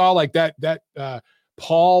rematch. I saw that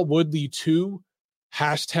Paul Woodley 2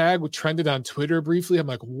 hashtag trended on Twitter briefly. I'm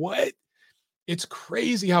like, what? It's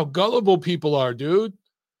crazy how gullible people are, dude.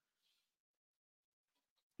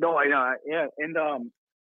 No, I know. Yeah. And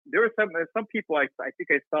there were some people I think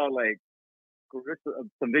I saw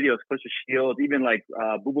some videos, Pusha Shields, even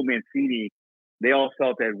Bubu Mancini, they all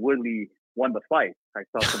felt that Woodley won the fight. I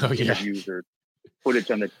saw some interviews or footage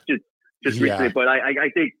on it just recently. But I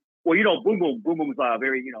think, Boom Boom was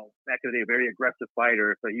very, back in the day, a very aggressive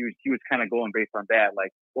fighter. So he was kind of going based on that.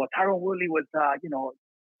 Tyron Woodley was,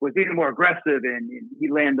 was even more aggressive, and he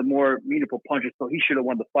landed more meaningful punches, so he should have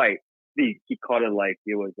won the fight. He called it like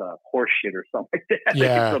it was horse shit or something like that.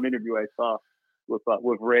 Yeah. In some interview I saw with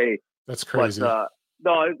Ray. That's crazy. But,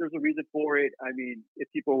 no, there's a reason for it. I mean, if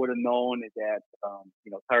people would have known that,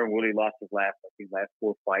 Tyron Woodley lost his last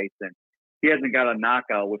 4 fights, and he hasn't got a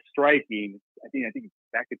knockout with striking. I think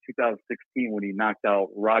back in 2016 when he knocked out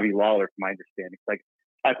Robbie Lawler, from my understanding.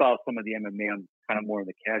 I thought some of the MMA, I'm kind of more in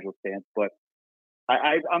the casual stance, but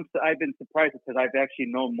I've been surprised because I've actually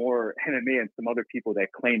known more MMA and some other people that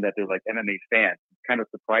claim that they're MMA fans. It's kind of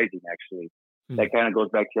surprising, actually. That kind of goes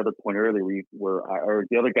back to the other point earlier or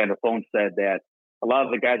the other guy on the phone said that a lot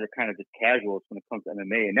of the guys are kind of just casuals when it comes to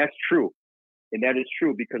MMA, and that's true. And that is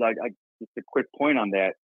true because I just a quick point on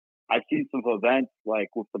that. I've seen some events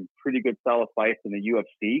with some pretty good solid fights in the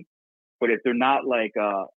UFC, but if they're not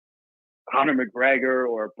Conor McGregor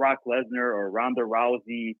or Brock Lesnar or Ronda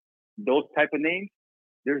Rousey, those type of names,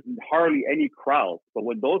 there's hardly any crowds. But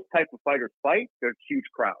when those type of fighters fight, there's huge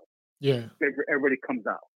crowds. Yeah. Everybody comes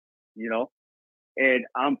out, And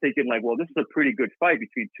I'm thinking this is a pretty good fight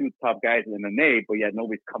between two top guys in MMA, but yet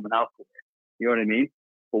nobody's coming out for it. You know what I mean?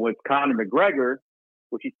 But with Conor McGregor,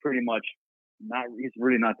 which he's pretty much he's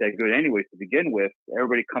really not that good anyways to begin with,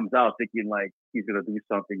 everybody comes out thinking he's going to do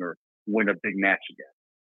something or win a big match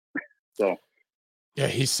again. So. Yeah,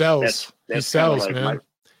 he sells. He sells, man.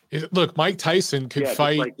 Look, Mike Tyson could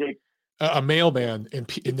fight a mailman, and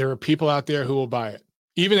there are people out there who will buy it.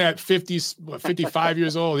 Even at 55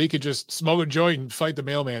 years old, he could just smoke a joint and fight the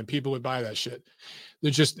mailman. People would buy that shit.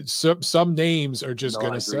 They're just some names are just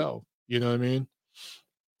going to sell. You know what I mean?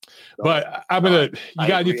 But I'm gonna. You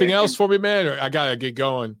got anything else for me, man? Or I gotta get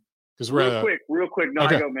going because we're real quick. No,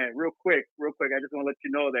 okay. I go, man. Real quick. I just want to let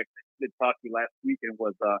you know that I did talk to you last weekend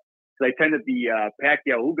was because I attended the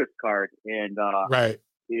Pacquiao Ugas card, and right.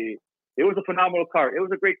 It was a phenomenal card. It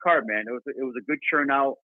was a great card, man. It was a good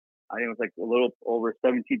turnout. I think it was a little over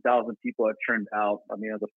 17,000 people had turned out. I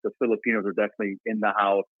mean, the Filipinos are definitely in the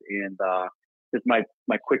house, and just my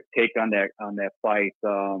quick take on that fight.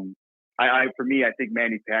 For me, I think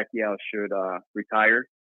Manny Pacquiao should retire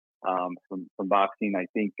from boxing. I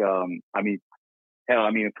think for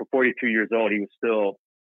 42 years old, he was still,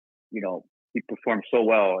 he performed so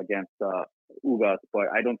well against Ugas, but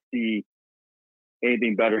I don't see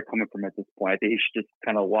anything better coming from him at this point. I think he should just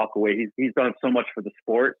kind of walk away. He's done so much for the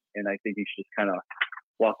sport, and I think he should just kind of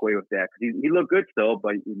walk away with that. He looked good still,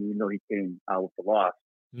 but he came out with the loss.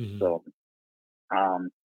 Mm-hmm. So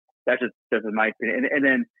that's just my opinion. And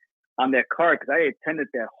then on that card, because I attended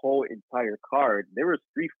that whole entire card, there was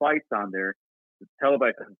 3 fights on there,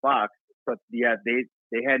 televised on Fox, but yeah, they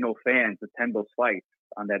had no fans attend those fights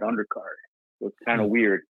on that undercard. It was kind of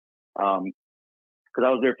weird. Because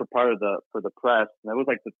I was there for the press, and it was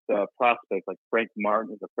like the prospect, like Frank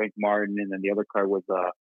Martin, and then the other card was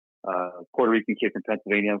Puerto Rican kid from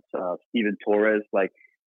Pennsylvania, Steven Torres. Like,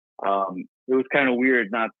 it was kind of weird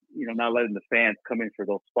not letting the fans come in for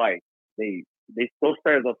those fights. They still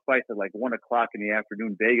started those fights at like 1:00 in the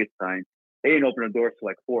afternoon Vegas time. They didn't open the doors till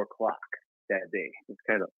like 4:00 that day. It's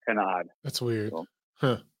kind of odd. That's weird. So,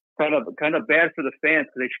 huh. Kind of bad for the fans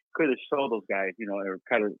because they could have showed those guys, or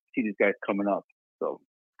kind of see these guys coming up. So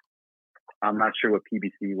I'm not sure what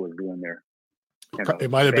PBC was doing there.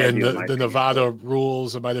 It might have been the Nevada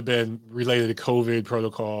rules. It might have been related to COVID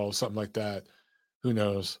protocol, something like that. Who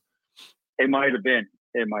knows? It might have been.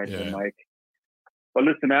 It might have been, Mike. But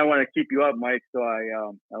listen, I want to keep you up, Mike. So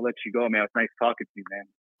I'll let you go, man. It's nice talking to you, man.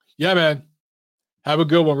 Yeah, man. Have a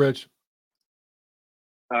good one, Rich.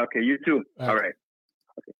 Okay, you too. All right.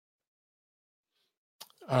 Okay.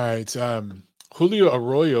 All right. Julio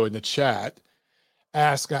Arroyo in the chat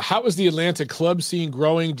ask, how is the Atlanta club scene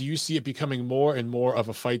growing? Do you see it becoming more and more of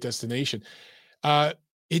a fight destination?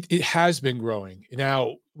 It has been growing.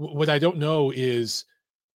 Now, what I don't know is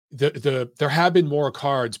there have been more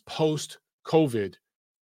cards post-COVID,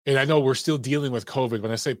 and I know we're still dealing with COVID.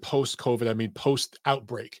 When I say post-COVID, I mean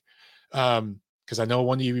post-outbreak, because I know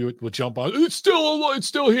one of you will jump on, it's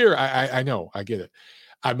still here. I know, I get it.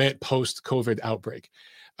 I meant post-COVID outbreak.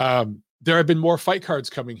 There have been more fight cards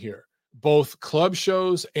coming here, both club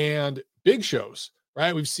shows and big shows,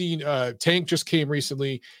 right? We've seen Tank just came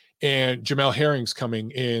recently, and Jamel Herring's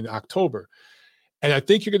coming in October. And I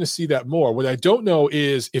think you're going to see that more. What I don't know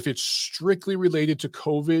is if it's strictly related to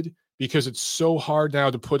COVID, because it's so hard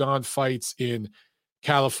now to put on fights in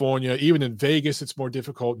California, even in Vegas, it's more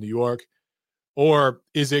difficult, New York, or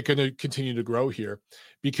is it going to continue to grow here?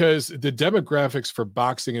 Because the demographics for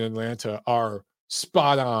boxing in Atlanta are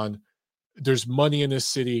spot on. There's money in this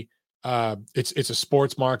city. It's a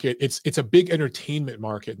sports market. It's a big entertainment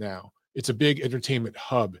market now. It's a big entertainment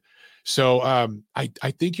hub. So I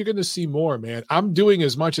think you're going to see more, man. I'm doing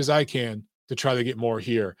as much as I can to try to get more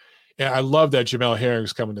here. And I love that Jamel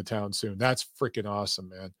Herring's coming to town soon. That's freaking awesome,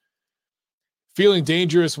 man. Feeling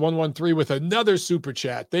Dangerous 113 with another super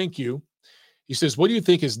chat. Thank you. He says, what do you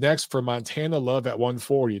think is next for Montana Love at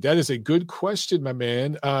 140? That is a good question, my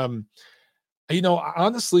man.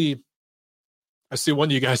 Honestly, I see one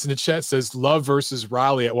of you guys in the chat says Love versus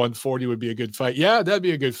Raleigh at 140 would be a good fight. Yeah, that'd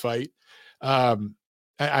be a good fight.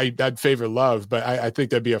 I'd favor Love, but I think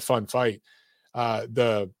that'd be a fun fight.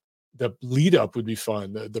 The lead up would be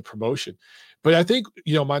fun, the promotion. But I think,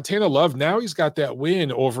 Montana Love, now he's got that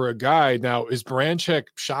win over a guy. Now, is Baranchek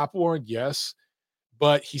shop worn? Yes,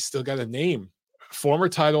 but he's still got a name. Former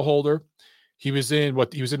title holder. He was in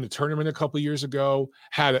the tournament a couple of years ago,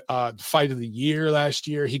 had a fight of the year last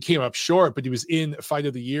year. He came up short, but he was in a fight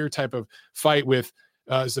of the year type of fight with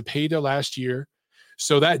Zepeda last year.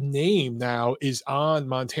 So that name now is on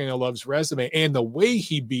Montana Love's resume, and the way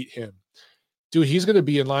he beat him, dude, he's going to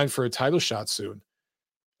be in line for a title shot soon.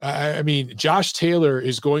 I mean, Josh Taylor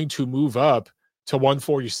is going to move up to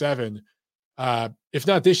 147. If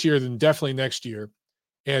not this year, then definitely next year.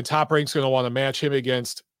 And Top Rank's going to want to match him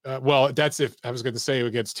against, that's if I was going to say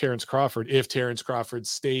against Terrence Crawford, if Terrence Crawford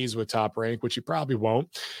stays with Top Rank, which he probably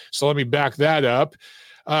won't. So let me back that up.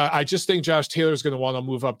 I just think Josh Taylor is going to want to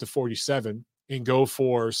move up to 47 and go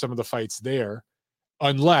for some of the fights there,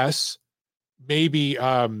 unless maybe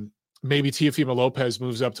Teofimo Lopez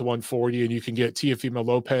moves up to 140 and you can get Teofimo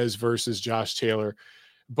Lopez versus Josh Taylor.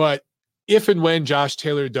 But if and when Josh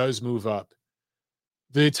Taylor does move up,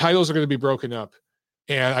 the titles are going to be broken up.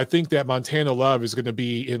 And I think that Montana Love is going to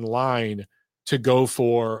be in line to go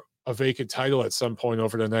for a vacant title at some point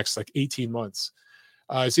over the next 18 months.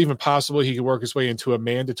 It's even possible he could work his way into a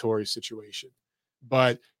mandatory situation.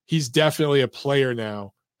 But he's definitely a player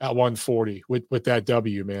now at 140 with that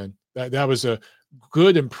W, man. That was a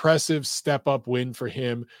good, impressive step-up win for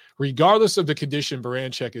him, regardless of the condition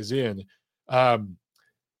Baranchek is in.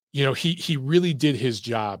 he really did his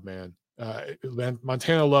job, man.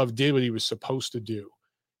 Montana Love did what he was supposed to do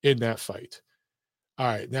in that fight. All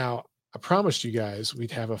right, now I promised you guys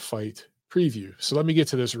we'd have a fight preview. So let me get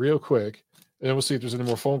to this real quick, and then we'll see if there's any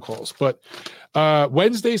more phone calls. But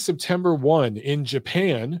Wednesday, September 1 in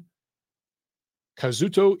Japan,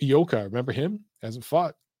 Kazuto Ioka, remember him? Hasn't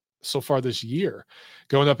fought so far this year.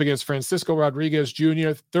 Going up against Francisco Rodriguez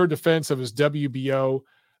Jr., third defense of his WBO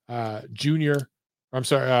junior. I'm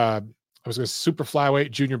sorry, I was going to super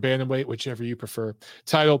flyweight, junior bantamweight, whichever you prefer,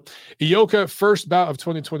 title. Ioka, first bout of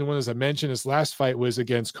 2021, as I mentioned, his last fight was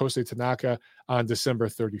against Kosei Tanaka on December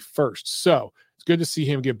 31st. So it's good to see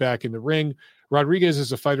him get back in the ring. Rodriguez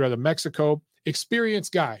is a fighter out of Mexico,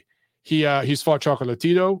 experienced guy. He's fought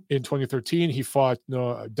Chocolatito in 2013. He fought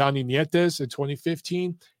Dani Nietes in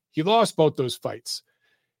 2015. He lost both those fights.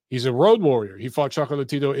 He's a road warrior. He fought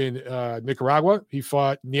Chocolatito in Nicaragua. He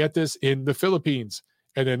fought Nietes in the Philippines.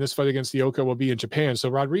 And then this fight against Ioka will be in Japan. So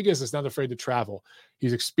Rodriguez is not afraid to travel.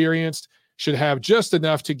 He's experienced, should have just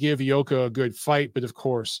enough to give Ioka a good fight. But of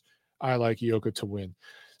course, I like Ioka to win.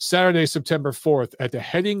 Saturday, September 4th at the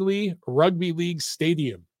Headingley Rugby League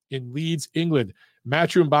Stadium in Leeds, England.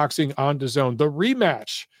 Matchroom Boxing on DAZN. The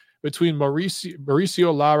rematch between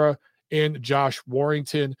Mauricio Lara and Josh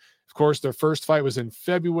Warrington. Of course, their first fight was in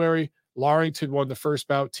February. Larrington won the first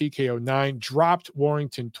bout, TKO 9, dropped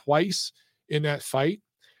Warrington twice in that fight.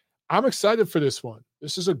 I'm excited for this one.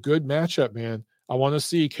 This is a good matchup, man. I want to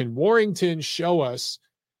see, can Warrington show us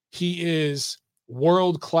he is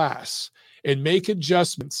world class and make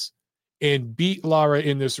adjustments and beat Lara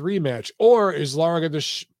in this rematch? Or is Lara going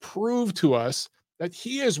to prove to us that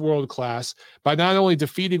he is world class by not only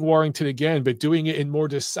defeating Warrington again, but doing it in more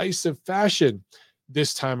decisive fashion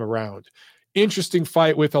this time around? Interesting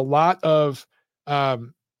fight with a lot of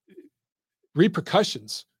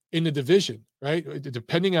repercussions in the division, right?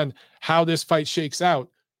 Depending on how this fight shakes out,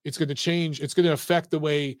 it's going to change. It's going to affect the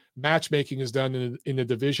way matchmaking is done in the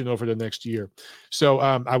division over the next year. So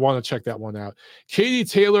I want to check that one out. Katie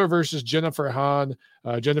Taylor versus Jennifer Hahn.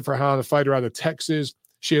 Jennifer Hahn, a fighter out of Texas.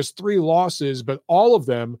 She has 3 losses, but all of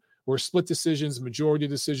them were split decisions, majority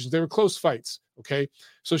decisions. They were close fights, okay?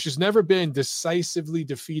 So she's never been decisively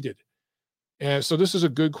defeated. And so this is a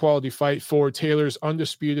good quality fight for Taylor's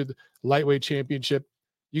undisputed lightweight championship.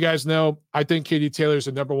 You guys know, I think Katie Taylor is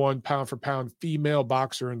the number 1 pound-for-pound female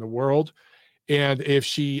boxer in the world. And if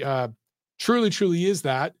she truly, truly is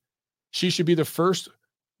that, she should be the first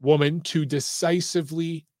woman to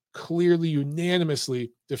decisively, clearly,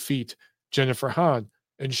 unanimously defeat Jennifer Hahn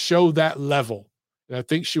and show that level. And I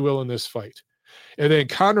think she will in this fight. And then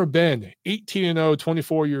Conor Benn, 18-0,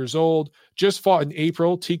 24 years old, just fought in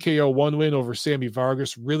April, TKO 1 win over Sammy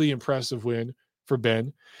Vargas. Really impressive win for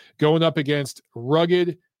Ben. Going up against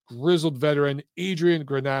rugged, grizzled veteran Adrian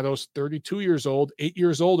Granados, 32 years old, 8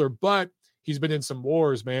 years older, but he's been in some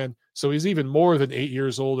wars, man. So he's even more than 8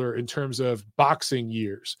 years older in terms of boxing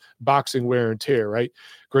years, boxing wear and tear, right?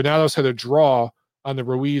 Granados had a draw on the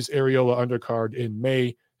Ruiz Areola undercard in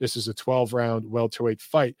May. This is a 12-round welterweight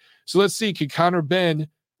fight. So let's see, can Conor Benn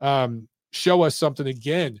show us something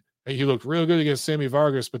again? He looked real good against Sammy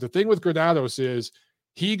Vargas, but the thing with Granados is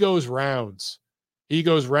he goes rounds. He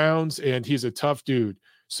goes rounds, and he's a tough dude.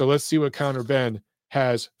 So let's see what Conor Benn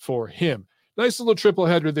has for him. Nice little triple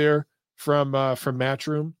header there from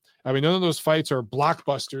Matchroom. I mean, none of those fights are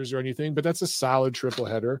blockbusters or anything, but that's a solid triple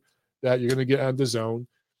header that you're going to get on DAZN.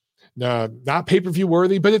 Not pay-per-view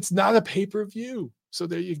worthy, but it's not a pay-per-view. So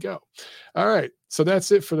there you go. All right. So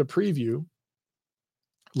that's it for the preview.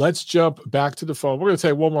 Let's jump back to the phone. We're going to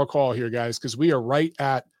take one more call here, guys, because we are right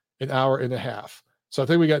at an hour and a half. So I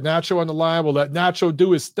think we got Nacho on the line. We'll let Nacho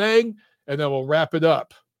do his thing, and then we'll wrap it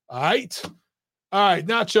up. All right. All right,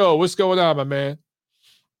 Nacho, what's going on, my man?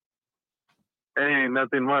 Hey,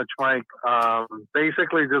 nothing much, Mike.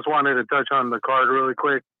 Basically, just wanted to touch on the card really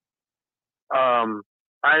quick.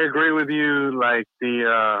 I agree with you. Like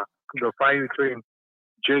the fight between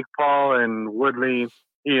Jake Paul and Woodley,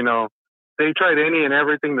 you know, they tried any and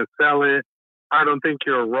everything to sell it. I don't think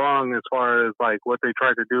you're wrong as far as like what they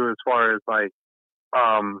tried to do, as far as like,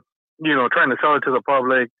 you know, trying to sell it to the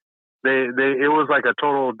public. It was like a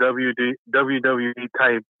total WWE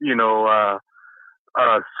type, you know,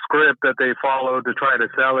 script that they followed to try to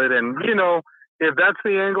sell it. And, you know, if that's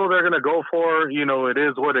the angle they're going to go for, you know, it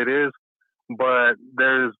is what it is. But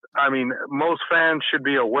most fans should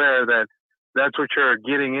be aware that that's what you're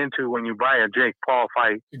getting into when you buy a Jake Paul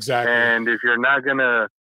fight. Exactly. And if you're not going to,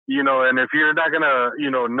 you know,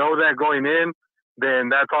 know that going in, then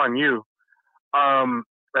that's on you.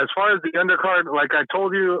 As far as the undercard, like I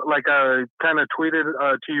told you, like I kind of tweeted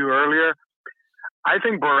to you earlier, I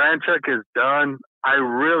think Baranchuk is done. I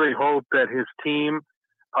really hope that his team,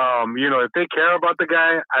 if they care about the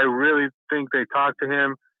guy, I really think they talk to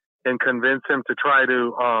him and convince him to try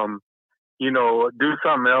to, do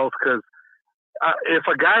something else. Because if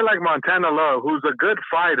a guy like Montana Love, who's a good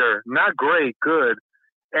fighter, not great, good,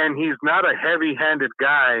 and he's not a heavy-handed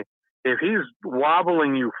guy, if he's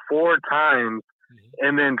wobbling you 4 times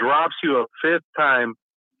and then drops you a 5th time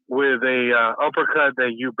with a uppercut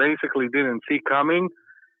that you basically didn't see coming,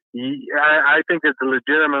 I think it's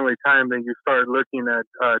legitimately time that you start looking at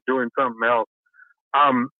doing something else.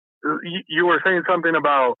 You were saying something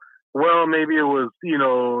about, well, maybe it was,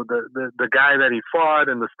 the guy that he fought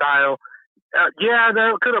and the style. Yeah,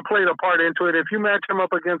 that could have played a part into it. If you match him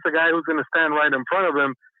up against a guy who's going to stand right in front of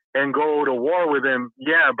him and go to war with him,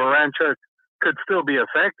 yeah, Baranchuk could still be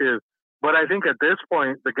effective. But I think at this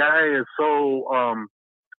point, the guy is so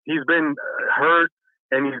he's been hurt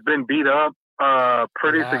and he's been beat up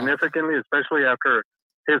pretty significantly, especially after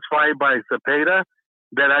his fight by Zepeda,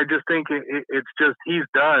 that I just think it's just he's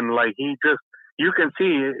done. Like you can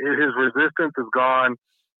see his resistance is gone.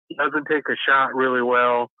 He doesn't take a shot really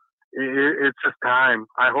well. It's just time.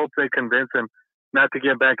 I hope they convince him not to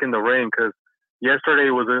get back in the ring, because yesterday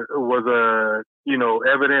was a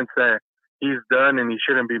evidence that he's done and he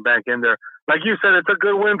shouldn't be back in there. Like you said, it's a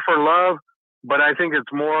good win for Love, but I think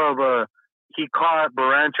it's more of he caught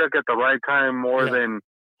Baranchuk at the right time more than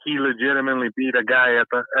he legitimately beat a guy at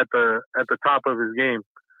the top of his game.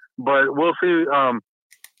 But we'll see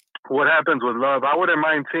what happens with Love. I wouldn't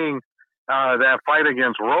mind seeing that fight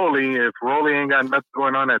against Rolly. If Rolly ain't got nothing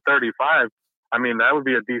going on at 35, I mean, that would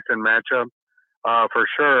be a decent matchup for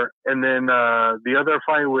sure. And then the other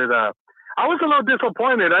fight with I was a little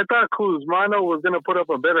disappointed. I thought Kuzmano was going to put up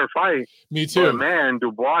a better fight. Me too. But man,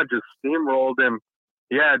 Dubois just steamrolled him.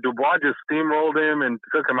 Yeah, Dubois just steamrolled him and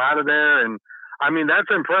took him out of there. And I mean, that's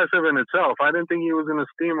impressive in itself. I didn't think he was going to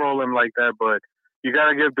steamroll him like that, but you got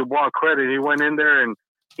to give Dubois credit. He went in there and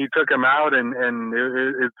he took him out, and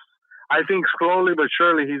it's. I think slowly but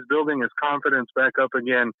surely he's building his confidence back up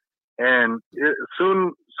again, and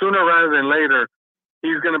sooner rather than later,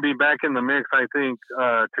 he's going to be back in the mix. I think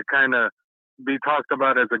to kind of be talked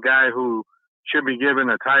about as a guy who should be given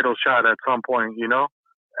a title shot at some point,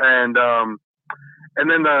 And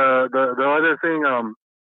then the other thing, I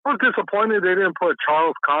was disappointed they didn't put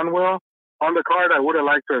Charles Conwell on the card. I would have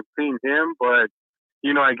liked to have seen him, but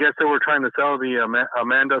I guess they were trying to sell the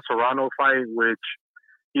Amanda Serrano fight, which.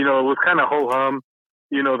 It was kind of ho-hum.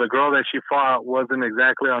 The girl that she fought wasn't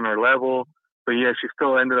exactly on her level, but yeah, she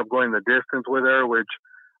still ended up going the distance with her, which,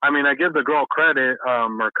 I mean, I give the girl credit.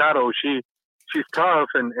 Mercado, she's tough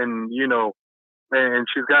and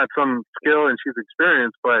she's got some skill and she's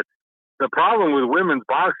experienced, but the problem with women's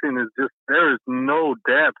boxing is just there is no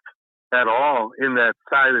depth at all in that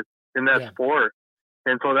sport.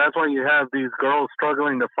 And so that's why you have these girls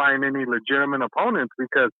struggling to find any legitimate opponents,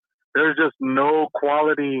 because there's just no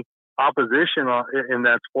quality opposition in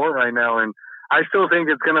that sport right now. And I still think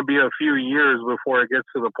it's going to be a few years before it gets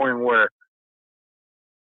to the point where.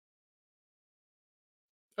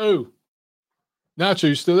 Oh, Nacho,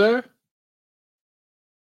 you still there?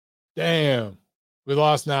 Damn, we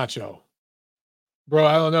lost Nacho. Bro,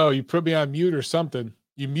 I don't know. You put me on mute or something.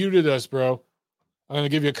 You muted us, bro. I'm going to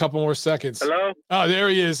give you a couple more seconds. Hello? Oh, there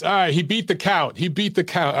he is. All right. He beat the count.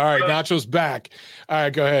 All right. Nacho's back. All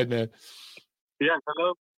right. Go ahead, man. Yeah.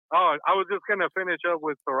 Hello. Oh, I was just going to finish up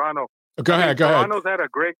with Serrano. Go ahead. Serrano's had a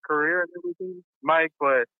great career and everything, Mike,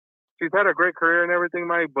 but she's had a great career and everything,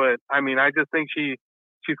 Mike. But I mean, I just think she's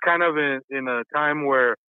kind of in a time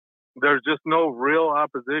where there's just no real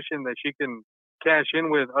opposition that she can cash in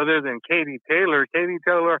with other than Katie Taylor. Katie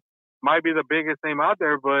Taylor might be the biggest name out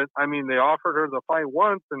there, but I mean, they offered her the fight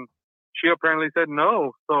once and she apparently said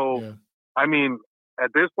no. So, yeah. I mean,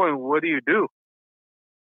 at this point, what do you do?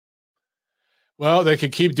 Well, they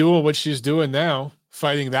could keep doing what she's doing now,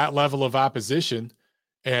 fighting that level of opposition.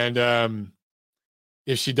 And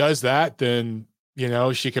if she does that, then,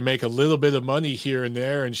 she can make a little bit of money here and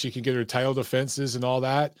there and she can get her title defenses and all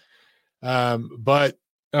that. But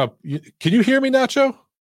can you hear me, Nacho?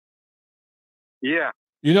 Yeah.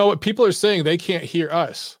 You know what? People are saying they can't hear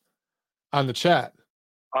us on the chat.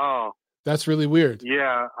 Oh. That's really weird.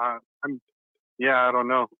 Yeah. I don't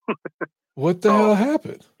know. What the hell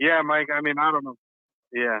happened? Yeah, Mike. I mean, I don't know.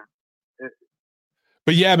 Yeah.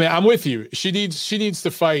 But yeah, man, I'm with you. She needs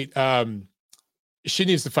to fight. She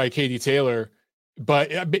needs to fight Katie Taylor.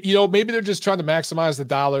 But maybe they're just trying to maximize the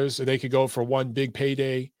dollars, so they could go for one big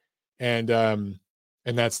payday, and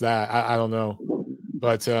that's that. I don't know.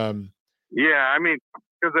 But yeah, I mean,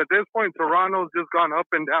 because at this point, Toronto's just gone up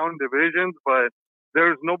and down divisions, but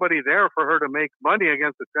there's nobody there for her to make money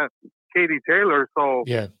against Katie Taylor. So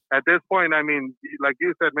at this point, I mean, like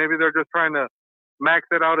you said, maybe they're just trying to max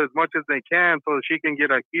it out as much as they can so she can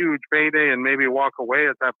get a huge payday and maybe walk away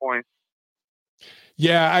at that point.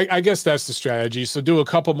 Yeah, I guess that's the strategy. So do a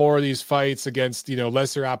couple more of these fights against,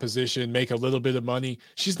 lesser opposition, make a little bit of money.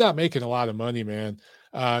 She's not making a lot of money, man.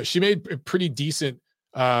 She made pretty decent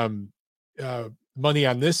money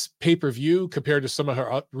on this pay-per-view compared to some of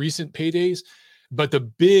her recent paydays. But the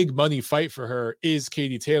big money fight for her is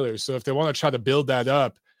Katie Taylor. So if they want to try to build that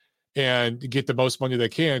up and get the most money they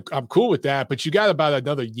can, I'm cool with that. But you got about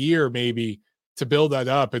another year maybe to build that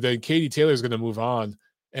up. And then Katie Taylor is going to move on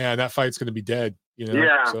and that fight's going to be dead,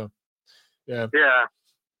 Yeah. So, yeah,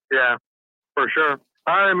 for sure.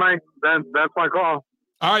 All right, Mike, that's my call.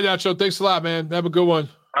 All right, Nacho. Thanks a lot, man. Have a good one.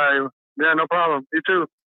 All right. Yeah, no problem. You too.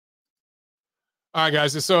 All right,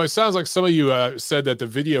 guys. So it sounds like some of you said that the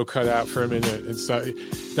video cut out for a minute.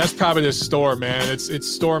 That's probably the storm, man.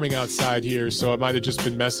 It's storming outside here, so it might have just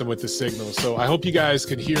been messing with the signal. So I hope you guys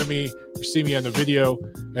can hear me or see me on the video,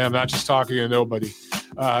 and I'm not just talking to nobody.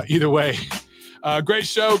 Either way, great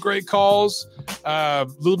show, great calls. A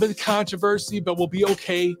little bit of controversy, but we'll be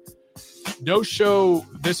okay. No show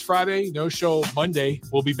this Friday. No show Monday.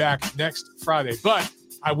 We'll be back next Friday, but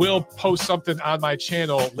I will post something on my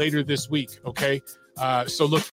channel later this week. Okay. So look